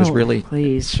 I was really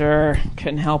please, sure,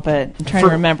 couldn't help it. I'm trying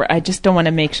to remember. I just don't want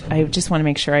to make. I just want to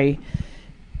make sure I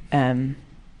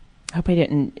hope I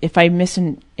didn't. If I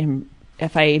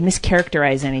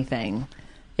mischaracterize anything,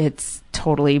 it's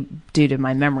totally due to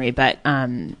my memory, but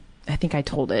I think I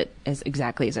told it as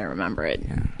exactly as I remember it.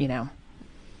 Yeah.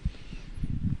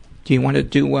 Do you want to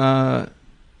do?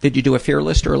 Did you do a fear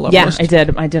list or a love list? Yeah, I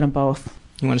did. I did them both.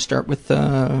 You want to start with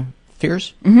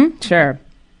fears? Mm-hmm. Sure.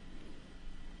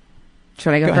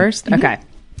 Should I go first? Mm-hmm. Okay.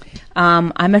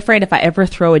 I'm afraid if I ever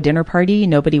throw a dinner party,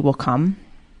 nobody will come.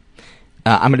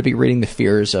 I'm going to be reading the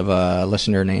fears of a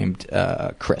listener named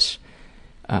Chris.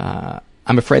 I'm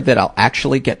afraid that I'll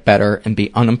actually get better and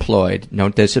be unemployed, no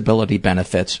disability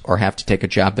benefits, or have to take a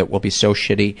job that will be so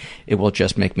shitty it will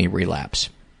just make me relapse.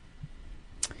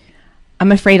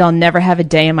 I'm afraid I'll never have a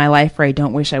day in my life where I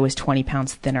don't wish I was 20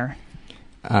 pounds thinner.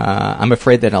 I'm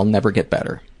afraid that I'll never get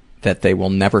better, that they will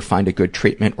never find a good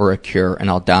treatment or a cure, and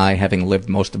I'll die having lived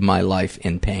most of my life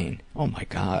in pain. Oh, my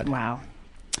God. Wow.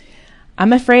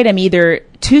 I'm afraid I'm either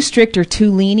too strict or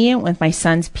too lenient with my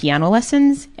son's piano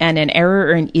lessons, and an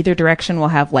error in either direction will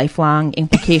have lifelong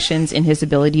implications in his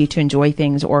ability to enjoy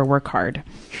things or work hard.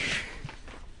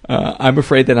 I'm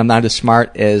afraid that I'm not as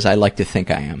smart as I like to think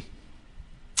I am.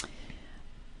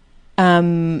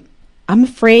 I'm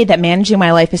afraid that managing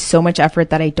my life is so much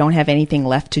effort that I don't have anything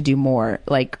left to do more,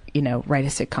 write a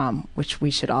sitcom, which we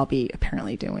should all be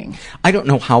apparently doing. I don't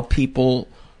know how people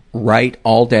write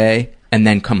all day and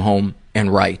then come home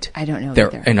and write. I don't know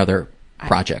either. Another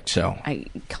project. So I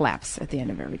collapse at the end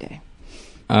of every day.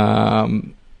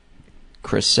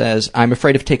 Chris says, I'm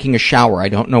afraid of taking a shower. I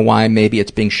don't know why. Maybe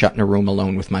it's being shut in a room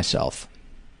alone with myself.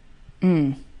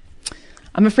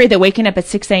 I'm afraid that waking up at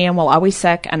 6 a.m. will always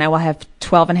suck, and I will have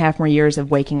 12 and a half more years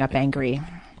of waking up angry.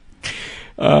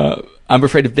 I'm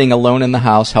afraid of being alone in the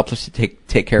house, helpless to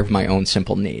take care of my own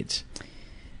simple needs.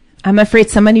 I'm afraid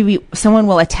someone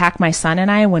will attack my son and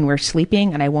I when we're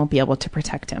sleeping, and I won't be able to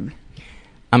protect him.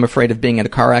 I'm afraid of being in a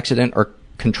car accident or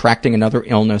contracting another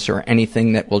illness or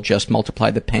anything that will just multiply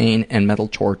the pain and mental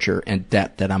torture and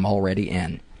debt that I'm already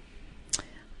in.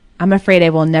 I'm afraid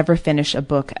I will never finish a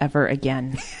book ever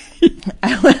again.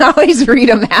 I would always read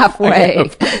them halfway.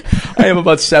 I have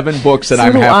about 7 books that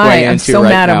I'm halfway into I'm so right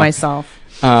mad now. at myself.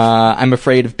 I'm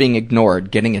afraid of being ignored,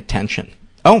 getting attention.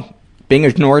 Oh, being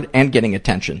ignored and getting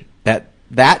attention.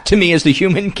 That to me is the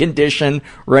human condition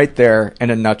right there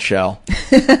in a nutshell.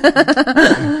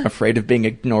 Afraid of being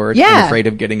ignored and afraid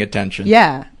of getting attention.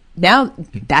 Yeah. Now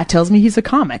that tells me he's a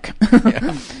comic.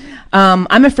 Yeah.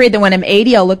 I'm afraid that when I'm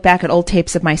 80, I'll look back at old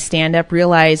tapes of my stand-up,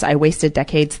 realize I wasted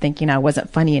decades thinking I wasn't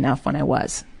funny enough when I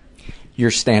was.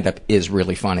 Your stand-up is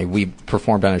really funny. We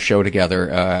performed on a show together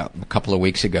a couple of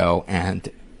weeks ago, and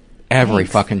every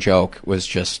fucking joke was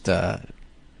just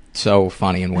so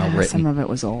funny and well-written. Some of it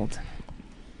was old.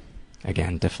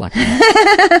 Again, deflecting.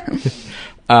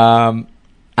 I'm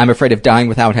afraid of dying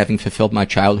without having fulfilled my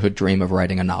childhood dream of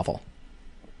writing a novel.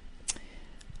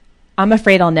 I'm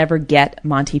afraid I'll never get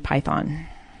Monty Python.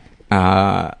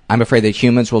 I'm afraid that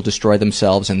humans will destroy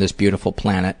themselves in this beautiful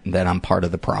planet and that I'm part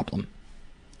of the problem.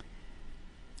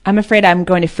 I'm afraid I'm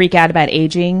going to freak out about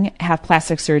aging, have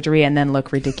plastic surgery, and then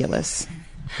look ridiculous.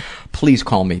 Please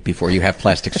call me before you have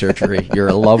plastic surgery. You're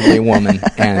a lovely woman,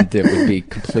 and it would be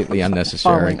completely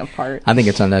unnecessary. Falling apart. I think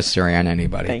it's unnecessary on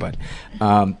anybody. But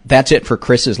that's it for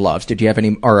Chris's loves. Did you have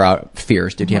any or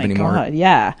fears? Did you have any more?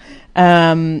 Yeah.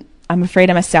 I'm afraid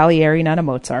I'm a Salieri, not a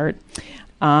Mozart.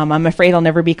 I'm afraid I'll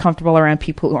never be comfortable around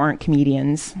people who aren't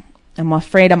comedians. I'm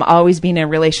afraid I'm always being in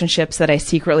relationships that I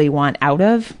secretly want out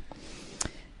of.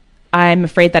 I'm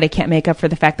afraid that I can't make up for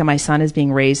the fact that my son is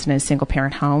being raised in a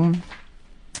single-parent home.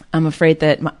 I'm afraid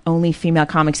that only female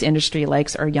comics industry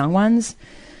likes are young ones.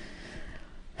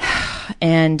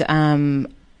 And I'm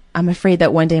afraid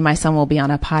that one day my son will be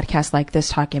on a podcast like this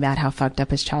talking about how fucked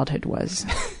up his childhood was.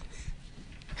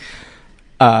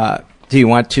 Do you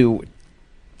want to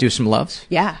do some loves?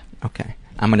 Yeah. Okay.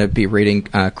 I'm going to be reading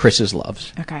Chris's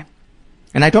loves. Okay.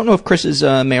 And I don't know if Chris is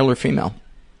male or female.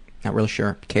 Not really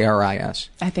sure. K-R-I-S.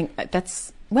 I think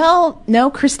that's... Well,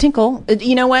 no, Chris Tinkle.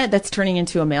 You know what? That's turning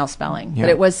into a male spelling. Yeah. But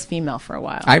it was female for a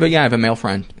while. I have a male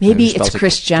friend. Maybe it's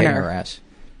Kris Jenner. K-R-S.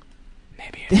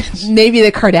 Maybe it is. Maybe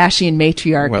the Kardashian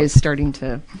matriarch is starting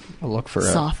to look for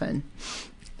soften.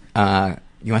 You want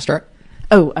to start?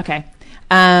 Oh, okay.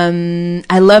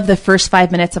 I love the first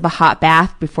 5 minutes of a hot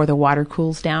bath before the water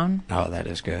cools down. Oh, that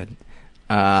is good.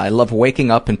 I love waking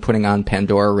up and putting on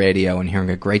Pandora radio and hearing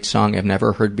a great song I've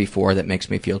never heard before that makes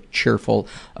me feel cheerful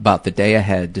about the day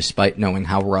ahead despite knowing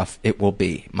how rough it will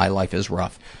be. My life is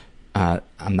rough. I'm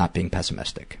not being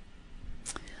pessimistic.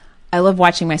 I love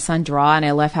watching my son draw, and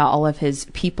I love how all of his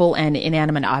people and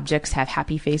inanimate objects have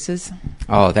happy faces.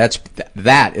 Oh,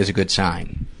 that is a good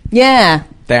sign. Yeah.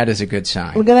 That is a good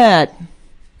sign. Look at that.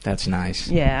 That's nice.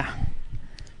 Yeah.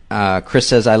 Chris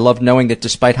says, I love knowing that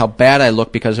despite how bad I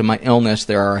look because of my illness,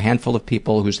 there are a handful of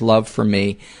people whose love for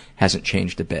me hasn't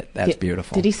changed a bit. That's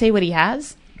beautiful. Did he say what he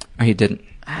has? He didn't.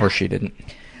 Or she didn't.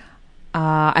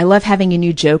 I love having a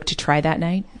new joke to try that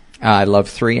night. I love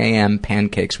 3 a.m.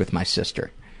 pancakes with my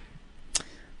sister.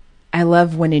 I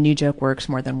love when a new joke works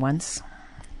more than once.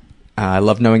 I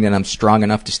love knowing that I'm strong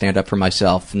enough to stand up for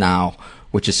myself now,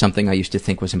 which is something I used to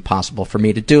think was impossible for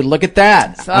me to do. Look at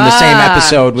that on the same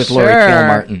episode with Lori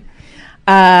Kilmartin.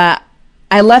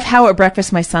 I love how at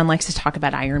breakfast my son likes to talk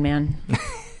about Iron Man.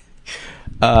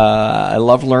 I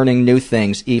love learning new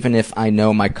things, even if I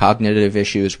know my cognitive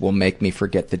issues will make me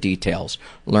forget the details.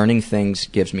 Learning things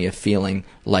gives me a feeling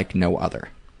like no other.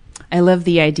 I love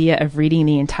the idea of reading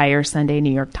the entire Sunday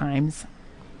New York Times.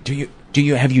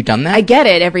 Have you done that? I get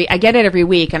it every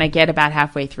week, and I get about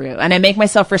halfway through. And I make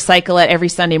myself recycle it every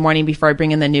Sunday morning before I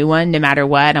bring in the new one, no matter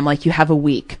what. I'm like, you have a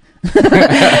week.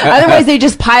 Otherwise, they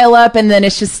just pile up, and then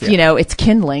it's just, it's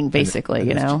kindling,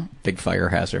 basically, Big fire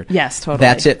hazard. Yes, totally.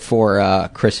 That's it for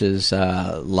Chris's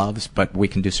loves, but we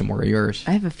can do some more of yours.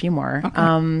 I have a few more.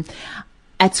 Okay.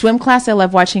 At swim class, I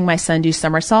love watching my son do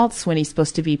somersaults when he's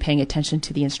supposed to be paying attention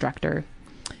to the instructor.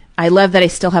 I love that I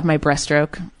still have my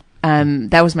breaststroke.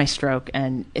 That was my stroke,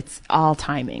 and it's all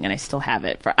timing, and I still have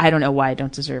it. I don't know why I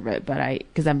don't deserve it, but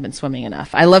because I haven't been swimming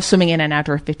enough. I love swimming in an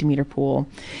outdoor 50-meter pool,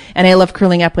 and I love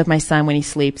curling up with my son when he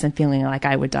sleeps and feeling like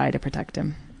I would die to protect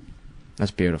him. That's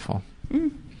beautiful.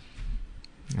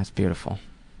 That's beautiful.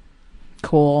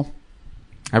 Cool.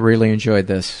 I really enjoyed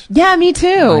this. Yeah, me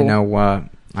too.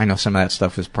 I know some of that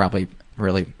stuff was probably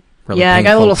really yeah, painful. I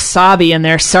got a little sobby in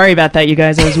there. Sorry about that, you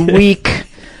guys. I was weak.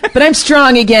 But I'm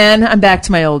strong again. I'm back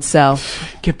to my old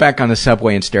self. Get back on the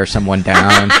subway and stare someone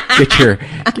down. Get your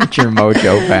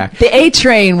mojo back. The A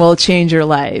train will change your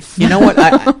life. You know what?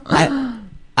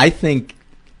 I think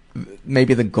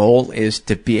maybe the goal is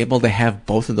to be able to have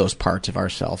both of those parts of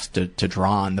ourselves to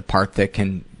draw on. The part that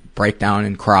can break down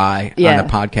and cry on the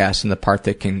podcast, and the part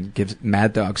that can give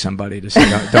Mad Dog somebody to say,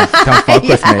 don't fuck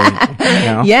with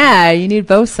me. Yeah, you need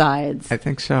both sides. I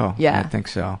think so. Yeah. I think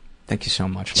so. Thank you so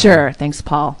much, Lori. Sure. Thanks,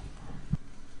 Paul.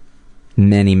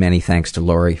 Many, many thanks to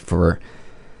Lori for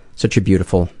such a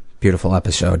beautiful, beautiful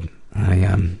episode.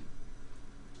 I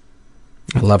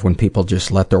love when people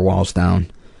just let their walls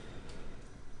down.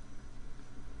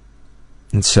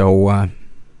 It's so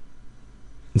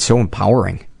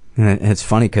empowering. And it's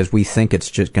funny because we think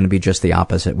it's just going to be just the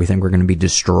opposite. We think we're going to be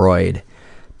destroyed.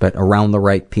 But around the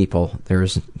right people,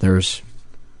 there's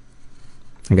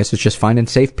I guess it's just finding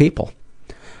safe people.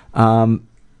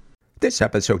 This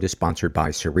episode is sponsored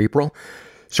by Cerebral.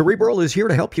 Cerebral is here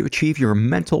to help you achieve your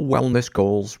mental wellness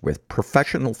goals with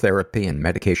professional therapy and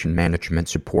medication management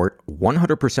support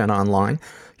 100% online.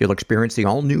 You'll experience the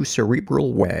all-new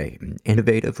Cerebral Way, an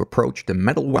innovative approach to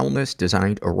mental wellness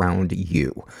designed around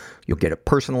you. You'll get a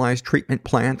personalized treatment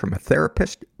plan from a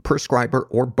therapist, prescriber,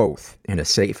 or both in a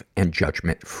safe and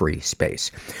judgment-free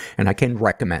space. And I can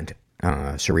recommend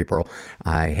Cerebral.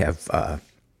 I have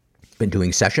been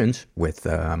doing sessions with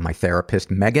my therapist,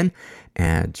 Megan,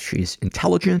 and she's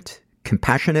intelligent,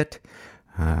 compassionate.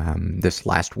 This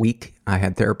last week, I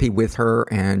had therapy with her,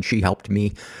 and she helped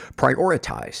me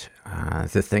prioritize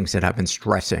the things that I've been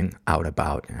stressing out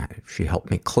about. She helped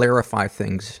me clarify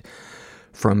things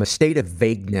from a state of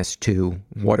vagueness to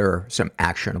what are some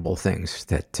actionable things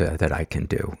that I can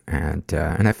do. And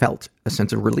I felt a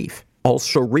sense of relief. All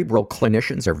Cerebral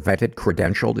clinicians are vetted,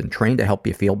 credentialed, and trained to help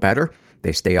you feel better.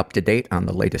 They stay up to date on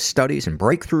the latest studies and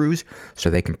breakthroughs so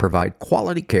they can provide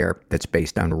quality care that's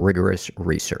based on rigorous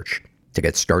research. To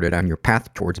get started on your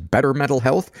path towards better mental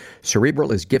health,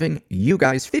 Cerebral is giving you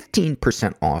guys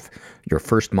 15% off your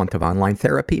first month of online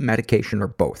therapy, medication, or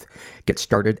both. Get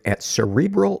started at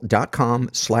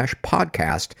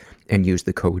Cerebral.com/podcast and use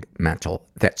the code MENTAL.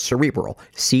 That's Cerebral,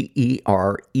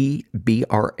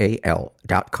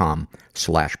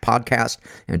 CEREBRAL.com/podcast.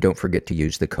 And don't forget to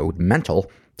use the code MENTAL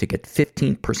to get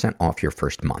 15% off your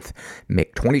first month.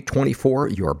 Make 2024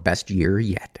 your best year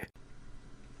yet.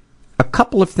 A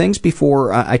couple of things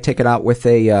before I take it out with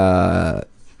an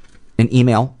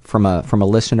email from a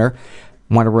listener.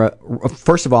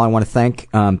 First of all, I want to thank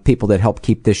people that help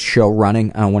keep this show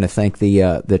running. I want to thank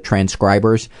the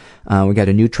transcribers. We got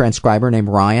a new transcriber named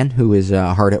Ryan who is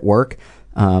hard at work.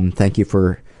 Thank you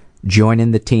for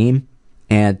joining the team.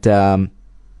 And I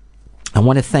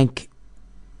want to thank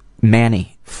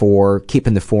Manny for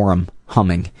keeping the forum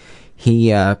humming.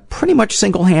 He pretty much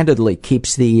single-handedly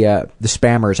keeps the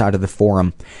spammers out of the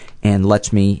forum and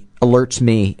alerts me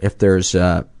if there's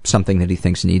something that he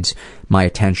thinks needs my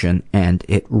attention, and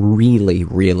it really,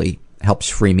 really helps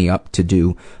free me up to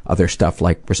do other stuff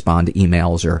like respond to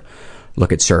emails or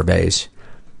look at surveys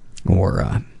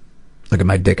or look at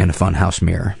my dick in a funhouse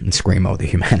mirror and scream, "Oh, the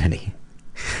humanity."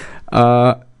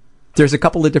 There's a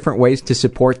couple of different ways to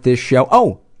support this show.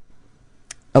 Oh,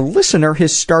 a listener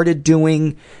has started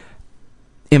doing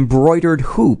embroidered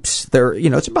hoops. They're,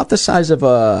 it's about the size of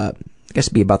a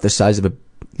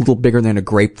little bigger than a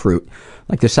grapefruit,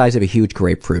 like the size of a huge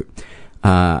grapefruit.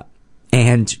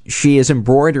 And she is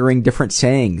embroidering different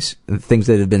sayings, things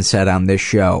that have been said on this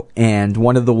show. And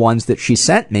one of the ones that she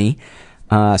sent me,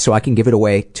 so I can give it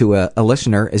away to a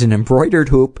listener, is an embroidered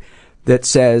hoop that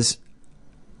says,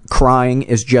 "Crying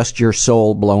is just your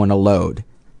soul blowing a load."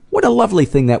 What a lovely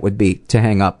thing that would be to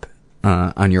hang up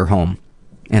on your home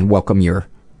and welcome your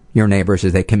neighbors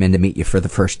as they come in to meet you for the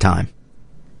first time.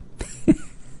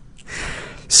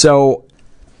 So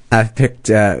I've picked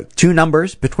two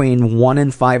numbers between 1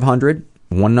 and 500.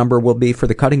 One number will be for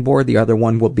the cutting board. The other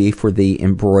one will be for the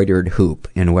embroidered hoop.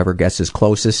 And whoever guesses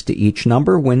closest to each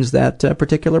number wins that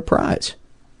particular prize.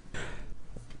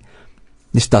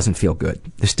 This doesn't feel good.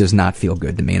 This does not feel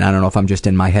good to me. And I don't know if I'm just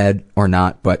in my head or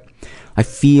not, but I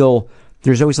feel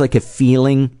there's always like a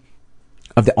feeling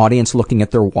of the audience looking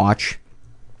at their watch.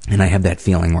 And I have that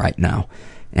feeling right now.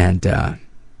 And I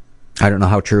don't know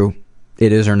how true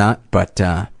it is or not, but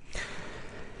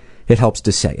it helps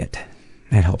to say it.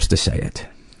 It helps to say it.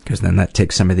 Because then that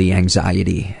takes some of the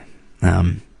anxiety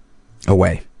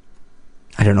away.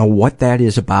 I don't know what that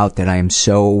is about that I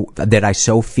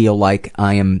so feel like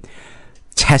I am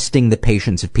testing the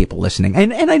patience of people listening.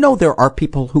 And I know there are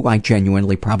people who I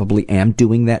genuinely probably am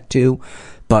doing that to,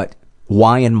 but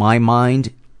why in my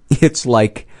mind it's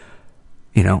like,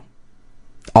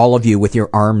 all of you with your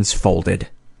arms folded,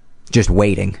 just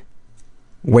waiting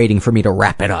for me to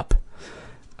wrap it up.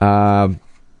 The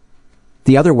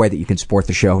other way that you can support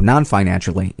the show,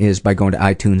 non-financially, is by going to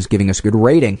iTunes, giving us a good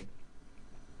rating.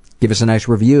 Give us a nice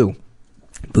review.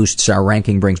 Boosts our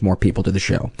ranking, brings more people to the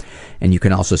show. And you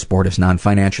can also support us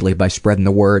non-financially by spreading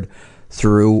the word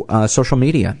through social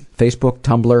media. Facebook,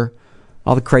 Tumblr,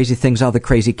 all the crazy things all the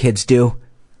crazy kids do.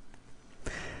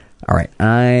 All right,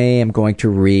 I am going to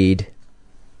read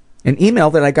an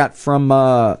email that I got from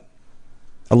a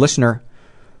listener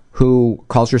who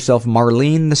calls herself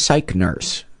Marlene the Psych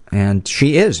Nurse. And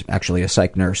she is actually a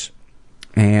psych nurse.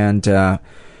 And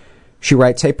she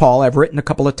writes, "Hey, Paul, I've written a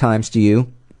couple of times to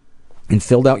you and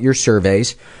filled out your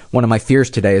surveys. One of my fears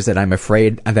today is that I'm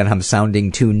afraid that I'm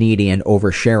sounding too needy and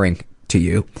oversharing to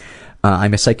you.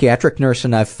 I'm a psychiatric nurse,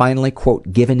 and I've finally,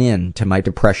 quote, given in to my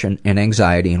depression and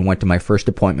anxiety and went to my first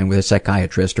appointment with a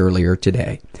psychiatrist earlier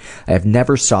today. I have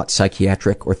never sought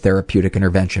psychiatric or therapeutic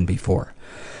intervention before.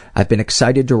 I've been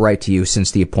excited to write to you since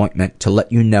the appointment to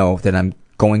let you know that I'm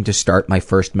going to start my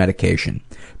first medication,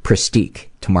 Pristiq,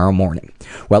 tomorrow morning.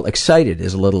 Well, excited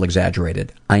is a little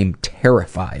exaggerated. I am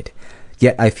terrified,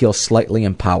 yet I feel slightly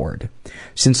empowered.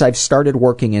 Since I've started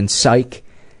working in psych,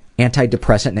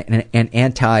 antidepressant and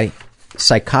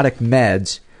antipsychotic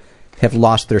meds have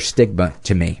lost their stigma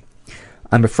to me.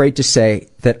 I'm afraid to say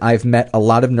that I've met a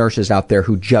lot of nurses out there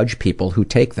who judge people who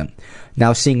take them.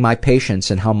 Now seeing my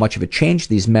patients and how much of a change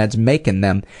these meds make in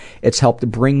them, it's helped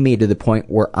bring me to the point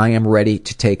where I am ready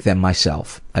to take them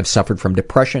myself. I've suffered from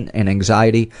depression and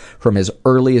anxiety from as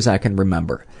early as I can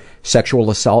remember. Sexual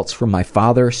assaults from my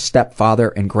father, stepfather,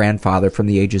 and grandfather from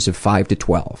the ages of 5 to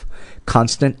 12.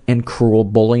 Constant and cruel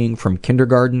bullying from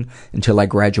kindergarten until I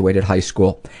graduated high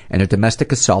school, and a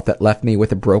domestic assault that left me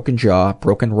with a broken jaw,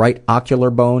 broken right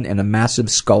ocular bone, and a massive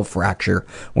skull fracture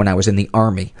when I was in the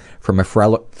Army from a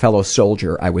fellow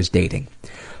soldier I was dating.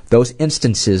 Those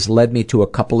instances led me to a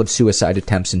couple of suicide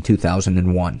attempts in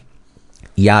 2001.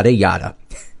 Yada yada.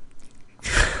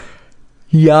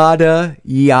 Yada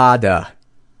yada.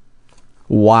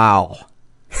 Wow.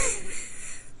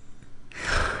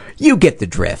 You get the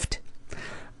drift.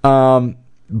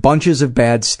 Bunches of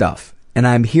bad stuff. And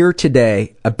I'm here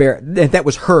today, that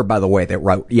was her, by the way, that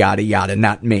wrote yada yada,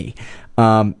 not me.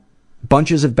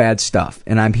 Bunches of bad stuff.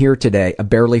 And I'm here today, a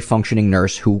barely functioning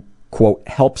nurse who, quote,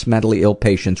 helps mentally ill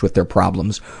patients with their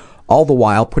problems, all the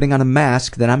while putting on a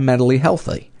mask that I'm mentally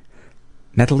healthy.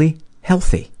 Mentally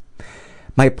healthy.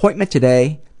 My appointment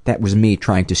today, that was me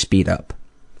trying to speed up.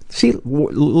 See,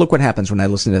 look what happens when I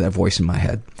listen to that voice in my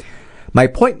head. My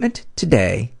appointment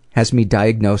today has me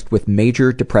diagnosed with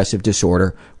major depressive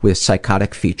disorder with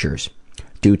psychotic features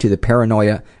due to the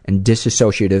paranoia and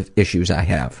dissociative issues I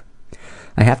have.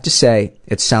 I have to say,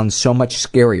 it sounds so much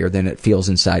scarier than it feels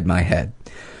inside my head.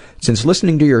 Since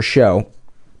listening to your show,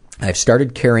 I've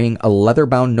started carrying a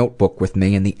leather-bound notebook with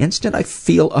me, and the instant I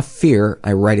feel a fear,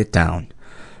 I write it down.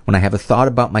 When I have a thought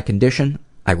about my condition,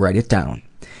 I write it down.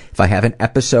 If I have an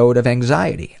episode of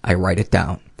anxiety, I write it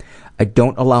down. I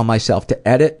don't allow myself to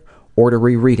edit or to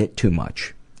reread it too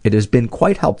much. It has been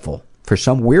quite helpful. For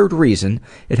some weird reason,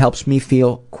 it helps me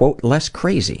feel, quote, less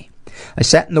crazy. I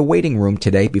sat in the waiting room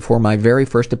today before my very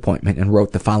first appointment and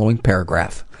wrote the following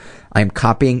paragraph. I am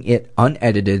copying it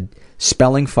unedited,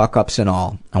 spelling fuck-ups and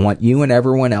all. I want you and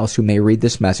everyone else who may read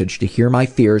this message to hear my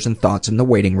fears and thoughts in the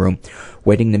waiting room,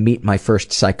 waiting to meet my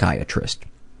first psychiatrist.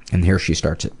 And here she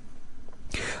starts it.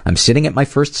 I'm sitting at my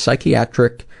first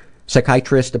psychiatrist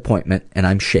appointment, and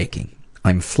I'm shaking.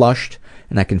 I'm flushed,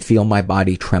 and I can feel my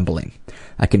body trembling.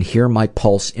 I can hear my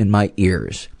pulse in my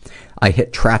ears. I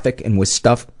hit traffic and was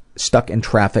stuck in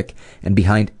traffic and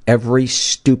behind every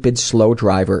stupid slow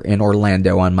driver in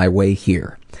Orlando on my way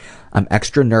here. I'm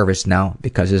extra nervous now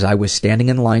because as I was standing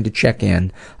in line to check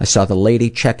in, I saw the lady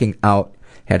checking out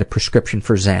had a prescription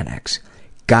for Xanax.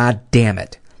 God damn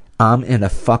it. I'm in a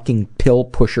fucking pill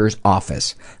pusher's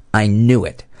office. I knew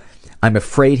it. I'm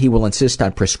afraid he will insist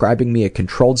on prescribing me a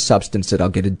controlled substance that I'll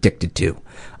get addicted to.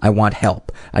 I want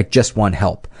help. I just want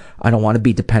help. I don't want to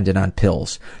be dependent on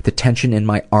pills. The tension in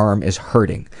my arm is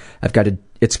hurting. I've got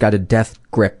a death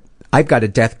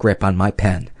grip on my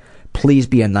pen. Please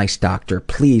be a nice doctor.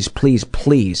 Please, please,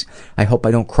 please. I hope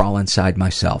I don't crawl inside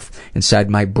myself, inside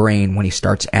my brain when he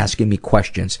starts asking me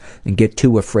questions and get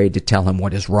too afraid to tell him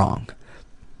what is wrong.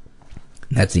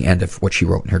 That's the end of what she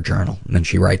wrote in her journal. And then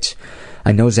she writes,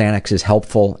 I know Xanax is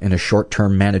helpful in a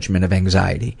short-term management of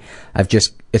anxiety.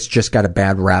 It's just got a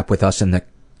bad rap with us in the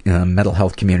mental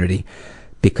health community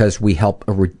because we help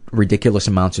ridiculous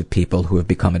amounts of people who have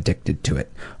become addicted to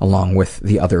it, along with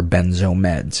the other benzo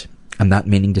meds. I'm not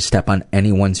meaning to step on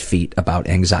anyone's feet about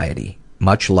anxiety.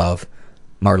 Much love,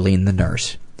 Marlene the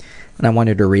nurse. And I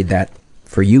wanted to read that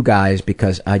for you guys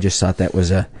because I just thought that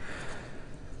was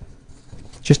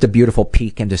just a beautiful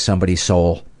peek into somebody's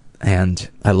soul. And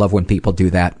I love when people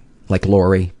do that, like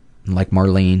Lori, and like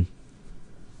Marlene,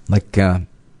 like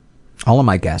all of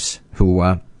my guests who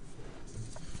have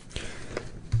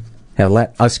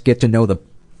let us get to know the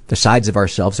sides of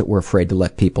ourselves that we're afraid to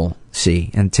let people see.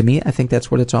 And to me, I think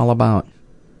that's what it's all about.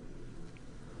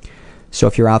 So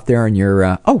if you're out there and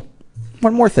you're...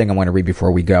 one more thing I want to read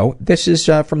before we go. This is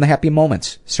from the Happy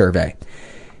Moments survey.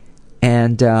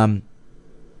 And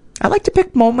I like to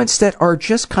pick moments that are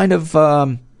just kind of...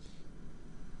 not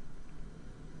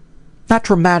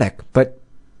dramatic, but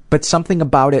something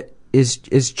about it is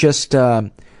just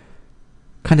kind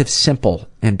of simple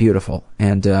and beautiful.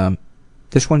 And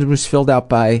this one was filled out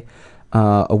by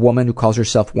a woman who calls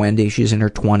herself Wendy. She's in her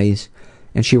 20s.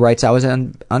 And she writes, I was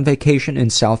on vacation in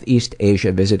Southeast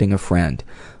Asia visiting a friend.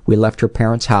 We left her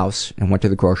parents' house and went to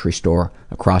the grocery store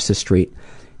across the street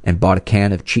and bought a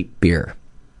can of cheap beer.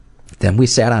 Then we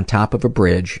sat on top of a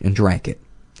bridge and drank it.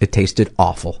 It tasted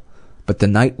awful. But the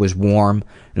night was warm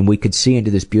and we could see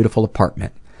into this beautiful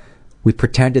apartment. We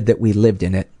pretended that we lived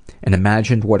in it and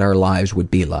imagined what our lives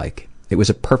would be like. It was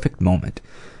a perfect moment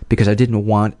because I didn't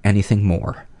want anything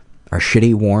more. Our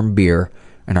shitty warm beer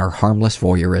and our harmless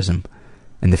voyeurism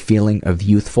and the feeling of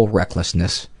youthful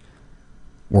recklessness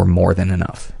were more than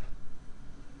enough.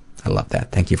 I love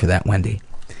that. Thank you for that, Wendy.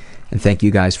 And thank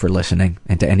you guys for listening.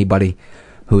 And to anybody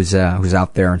who's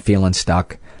out there and feeling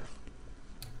stuck,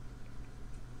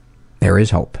 there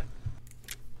is hope.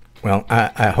 Well,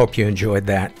 I hope you enjoyed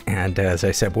that. And as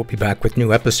I said, we'll be back with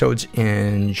new episodes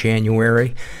in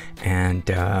January. And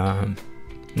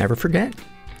never forget,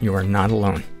 you are not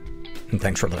alone. And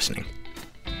thanks for listening.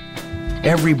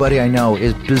 Everybody I know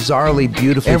is bizarrely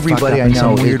beautifully fucked up in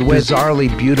some weird way.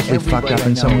 Bizarrely beautifully fucked up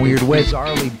in some weird way.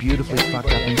 Bizarrely beautifully fucked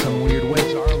up in some weird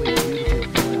way.